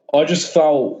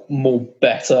felt more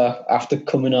better after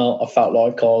coming out. I felt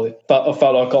like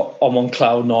I'm on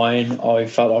cloud nine. I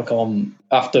felt like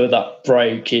after that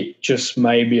break, it just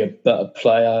made me a better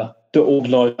player. The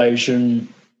organisation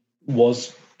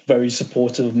was very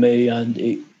supportive of me, and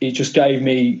it just gave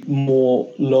me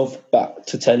more love back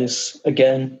to tennis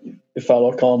again. It felt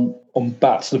like I'm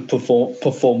back to the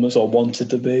performance I wanted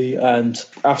to be. And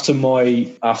after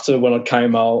when I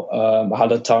came out, I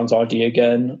had a talent ID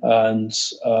again, and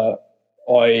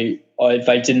they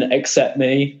didn't accept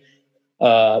me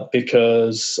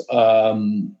because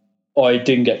I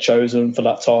didn't get chosen for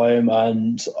that time.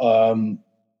 And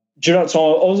during that time,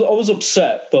 I was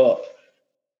upset, but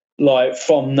like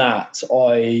from that,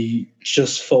 I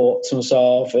just thought to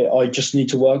myself, I just need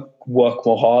to work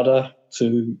more harder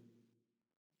to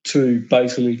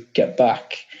basically get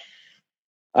back,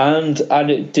 and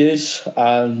it did.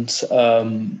 And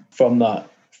from that,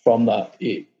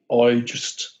 I'm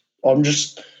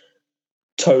just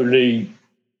totally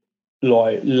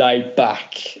like laid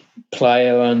back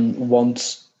player and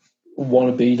want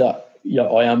to be that.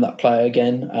 I am that player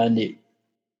again, and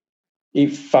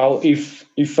it felt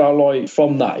like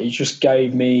from that it just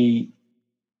gave me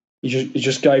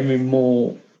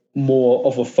more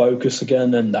of a focus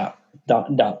again, and that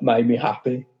made me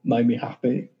happy.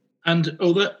 And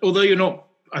although you're not,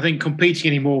 I think, competing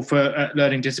anymore for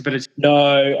learning disability. No,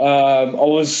 I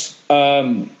was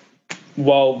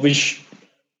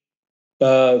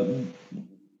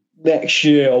next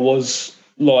year I was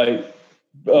like,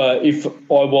 if I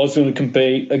was going to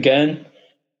compete again,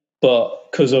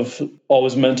 but because I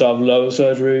was meant to have lower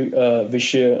surgery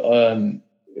this year,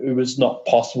 it was not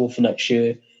possible for next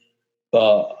year.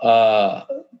 But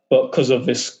because of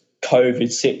this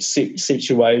COVID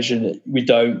situation, we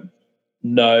don't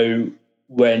know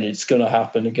when it's going to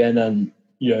happen again, and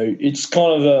it's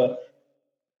kind of a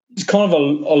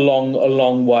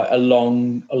long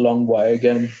way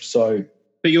again. So,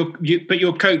 but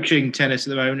you're coaching tennis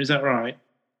at the moment, is that right?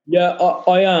 Yeah,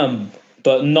 I am,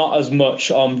 but not as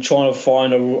much. I'm trying to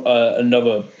find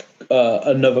another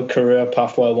career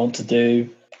pathway I want to do,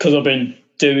 because I've been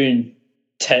doing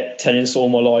tennis all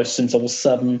my life since I was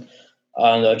 7,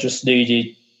 and I just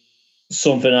needed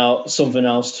something else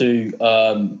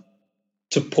to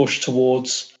push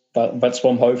towards. That's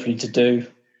what I'm hoping to do.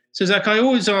 So, Zach, I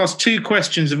always ask 2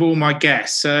 questions of all my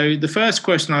guests. So the first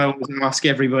question I always ask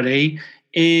everybody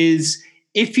is,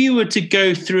 if you were to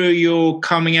go through your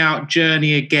coming out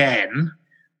journey again,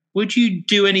 would you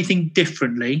do anything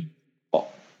differently?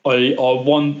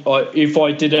 If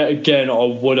I did it again, I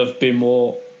would have been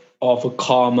more of a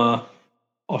calmer,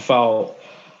 I felt.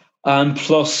 And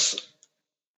plus,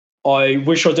 I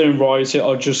wish I didn't write it.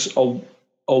 I'll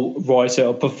write it.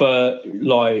 I prefer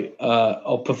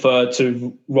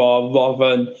to rather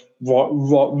than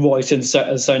write and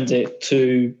send it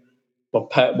to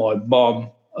my mum.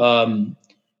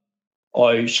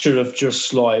 I should have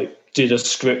just did a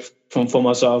script for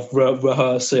myself,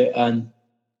 rehearse it, and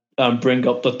bring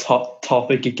up the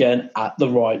topic again at the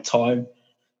right time.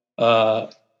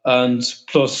 And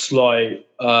plus,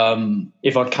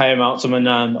 if I came out to my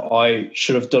nan, I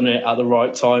should have done it at the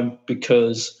right time,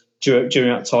 because during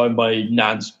that time my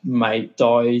nan's mate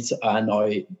died, and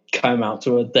I came out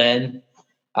to her then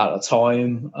at the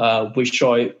time, which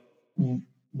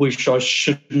I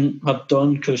shouldn't have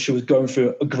done, because she was going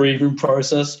through a grieving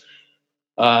process,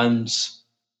 and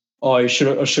I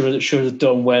should have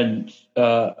done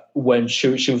when she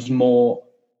was more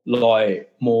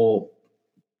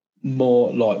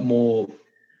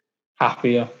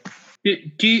happier.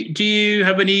 Do you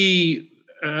have any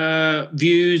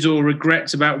views or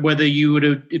regrets about whether you would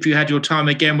have, if you had your time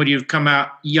again, would you have come out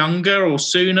younger or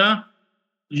sooner?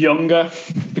 Younger,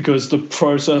 because the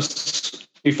process,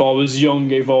 if I was young,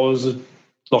 if I was a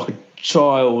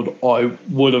child, I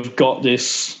would have got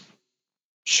this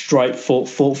straight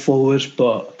forward,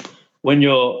 but when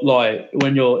you're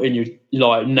in your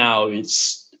like now,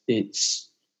 it's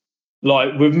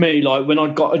like with me, like when I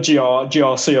got a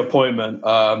GRC appointment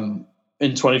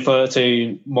in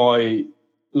 2013, my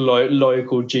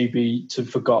local GP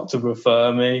forgot to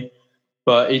refer me,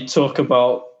 but it took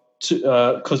about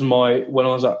because when I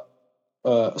was at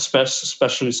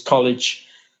specialist college,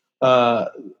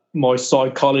 my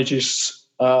psychologist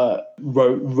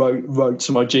wrote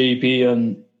to my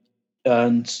GP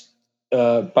and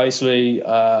basically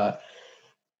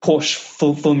pushed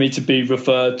for me to be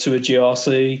referred to a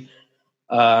GRC,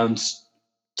 and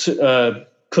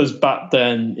because back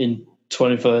then in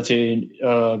 2013,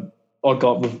 I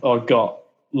got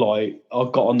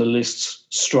on the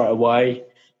list straight away,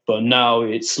 but now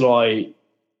it's like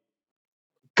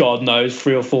God knows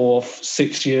 3 or 4,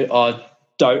 6 years. I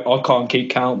can't keep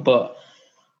count, but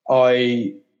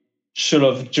I should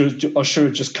have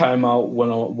just came out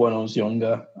when I was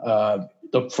younger.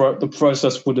 The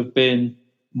process would have been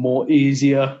more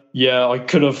easier. Yeah, I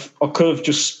could have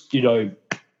just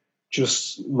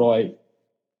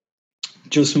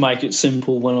just make it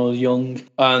simple when I was young.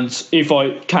 And if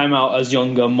I came out as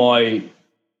younger, my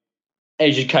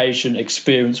education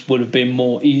experience would have been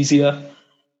more easier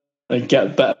and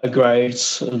get better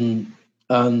grades. And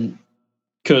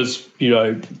because,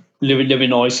 living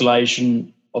in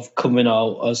isolation of coming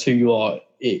out as who you are,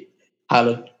 it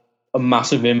had a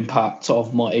massive impact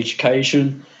of my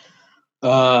education,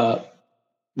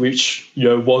 which,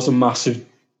 was a massive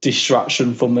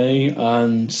distraction for me.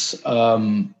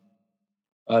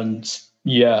 And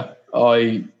yeah,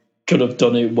 I could have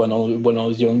done it when I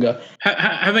was younger.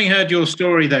 Having heard your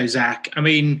story, though, Zach, I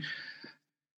mean,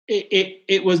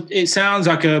 it sounds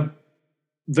like a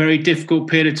very difficult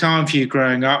period of time for you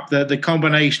growing up. The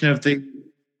combination of the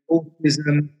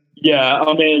autism. Yeah,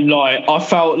 I mean, like I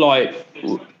felt like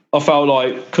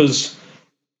because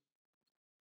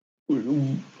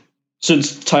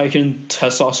since taking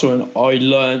testosterone, I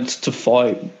learned to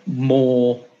fight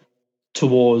more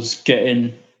towards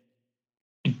getting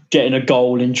a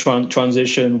goal in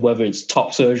transition, whether it's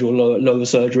top surgery or lower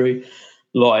surgery.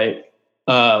 Like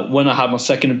when I had my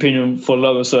second opinion for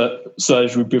lower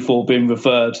surgery before being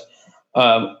referred,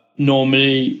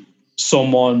 normally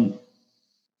someone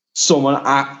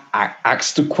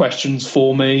asked the questions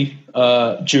for me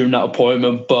during that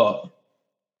appointment, but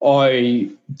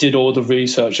I did all the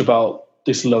research about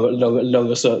this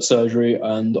lower surgery,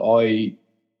 and I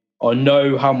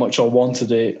know how much I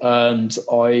wanted it, and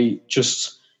I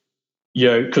just,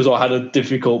 because I had a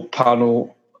difficult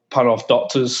panel of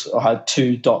doctors. I had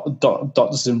 2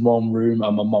 doctors in one room,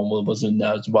 and my mum was in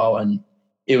there as well. And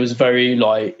it was very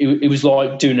like it was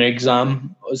like doing an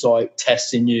exam. It was like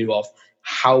testing you of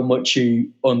how much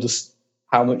you understanding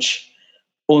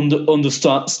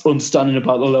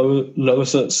about the lower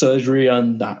surgery,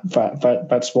 and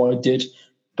that's what I did.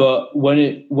 But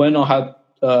when I had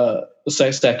a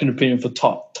second opinion for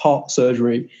top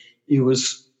surgery, it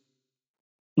was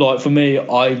like, for me,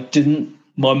 I didn't.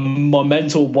 My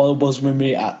mentor was with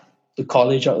me at the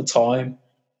college at the time.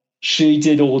 She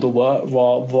did all the work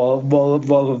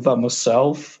rather than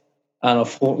myself, and I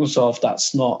thought to myself,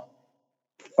 that's not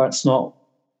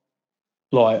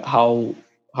like how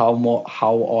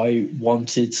I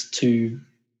wanted to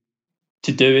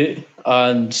do it.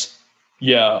 And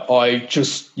yeah, I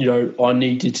just I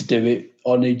needed to do it.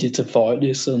 I needed to fight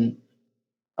this, and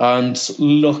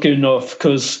lucky enough,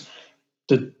 because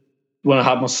when I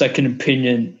had my second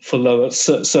opinion for lower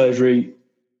surgery,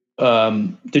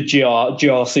 the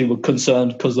GRC were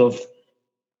concerned because of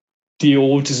the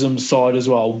autism side as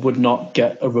well, would not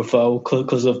get a referral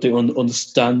because of the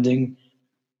understanding.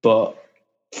 But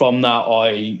from that,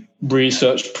 I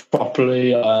researched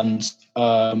properly, and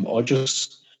I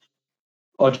just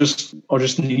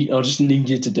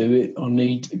needed to do it.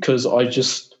 Because I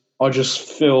just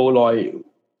feel like,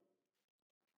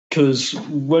 because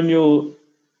when you're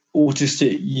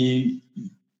autistic, you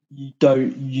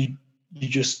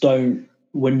just don't,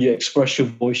 when you express your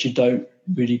voice, you don't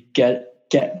really get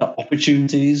the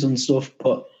opportunities and stuff.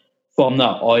 But from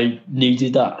that, I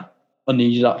needed that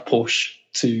push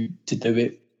to do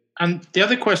it. And the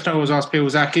other question I always ask people,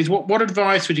 Zach, is what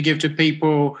advice would you give to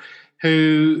people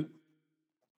who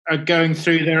are going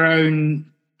through their own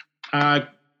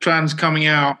trans coming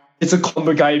out? It's a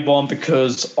complicated one,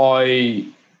 because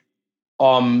I'm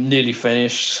nearly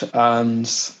finished, and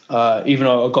even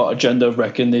though I got a gender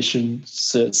recognition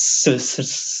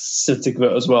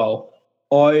certificate as well,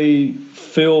 I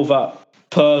feel that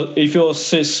if you're a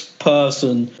cis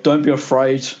person, don't be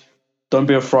afraid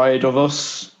of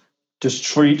us. just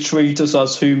treat us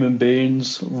as human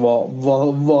beings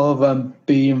rather than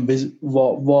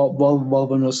rather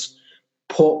than us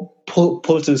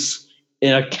put us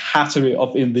in a category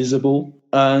of invisible.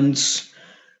 And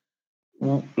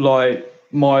like,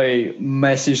 my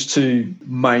message to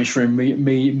mainstream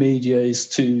media is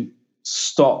to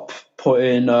stop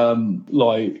putting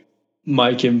like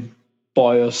making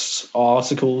biased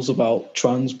articles about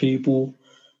trans people,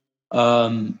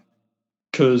 because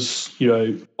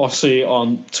I see it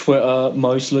on Twitter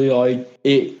mostly.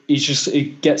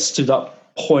 It gets to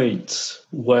that point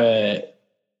where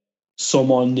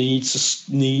someone needs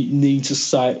to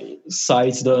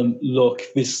say to them, look,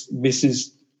 this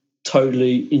is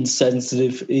totally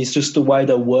insensitive. It's just the way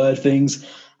they word things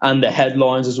and the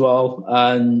headlines as well,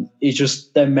 and it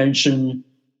just, they mention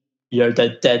their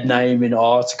dead name in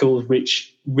articles,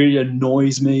 which really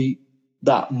annoys me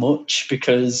that much,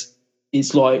 because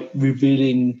it's like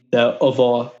revealing their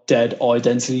other dead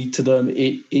identity to them.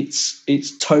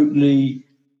 It's totally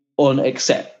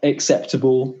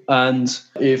unacceptable. And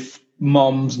if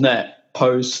Mom's Net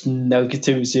post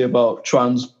negativity about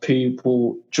trans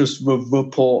people, just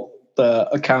report their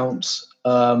accounts,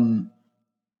 and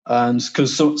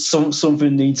because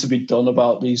something needs to be done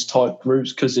about these type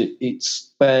groups, because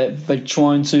they're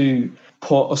trying to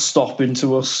put a stop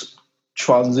into us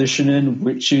transitioning,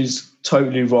 which is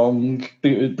totally wrong,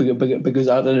 because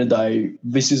at the end of the day,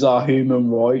 this is our human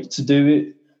right to do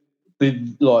it.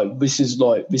 This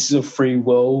is a free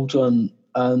world, and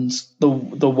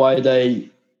the way they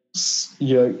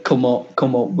come up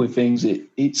with things,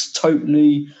 it's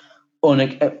totally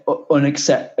unacceptable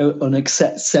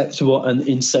and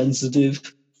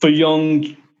insensitive. For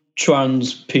young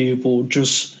trans people,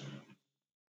 just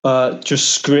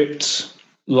script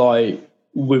like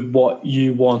with what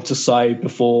you want to say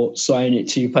before saying it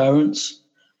to your parents,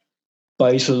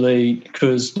 basically,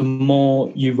 because the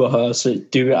more you rehearse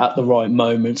it, do it at the right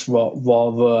moments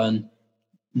rather than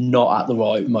not at the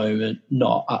right moment.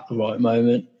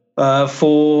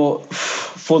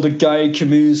 For the gay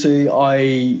community,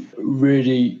 I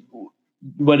really,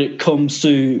 when it comes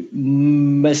to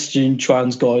messaging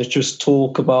trans guys, just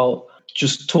talk about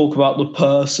the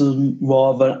person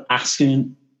rather than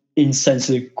asking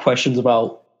insensitive questions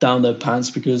about down their pants,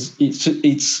 because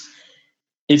it's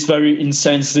very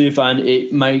insensitive, and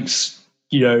it makes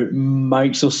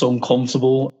us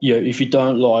uncomfortable. If you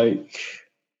don't like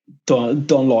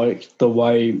the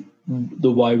way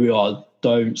we are,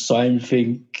 don't say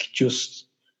anything. Just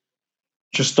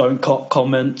don't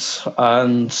comment.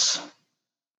 And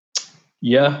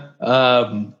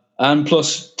and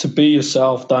plus, to be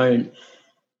yourself. Don't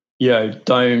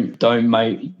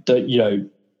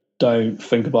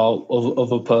think about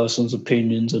other person's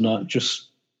opinions and that. Just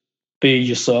be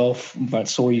yourself.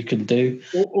 That's all you can do.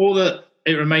 All that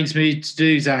it remains me to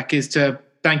do, Zach, is to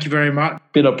thank you very much.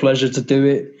 Been a pleasure to do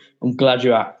it. I'm glad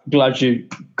you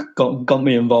got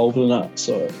me involved in that.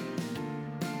 So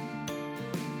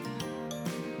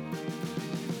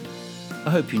I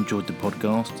hope you enjoyed the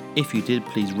podcast. If you did,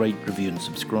 please rate, review and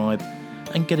subscribe,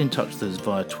 and get in touch with us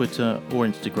via Twitter or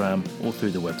Instagram or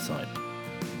through the website.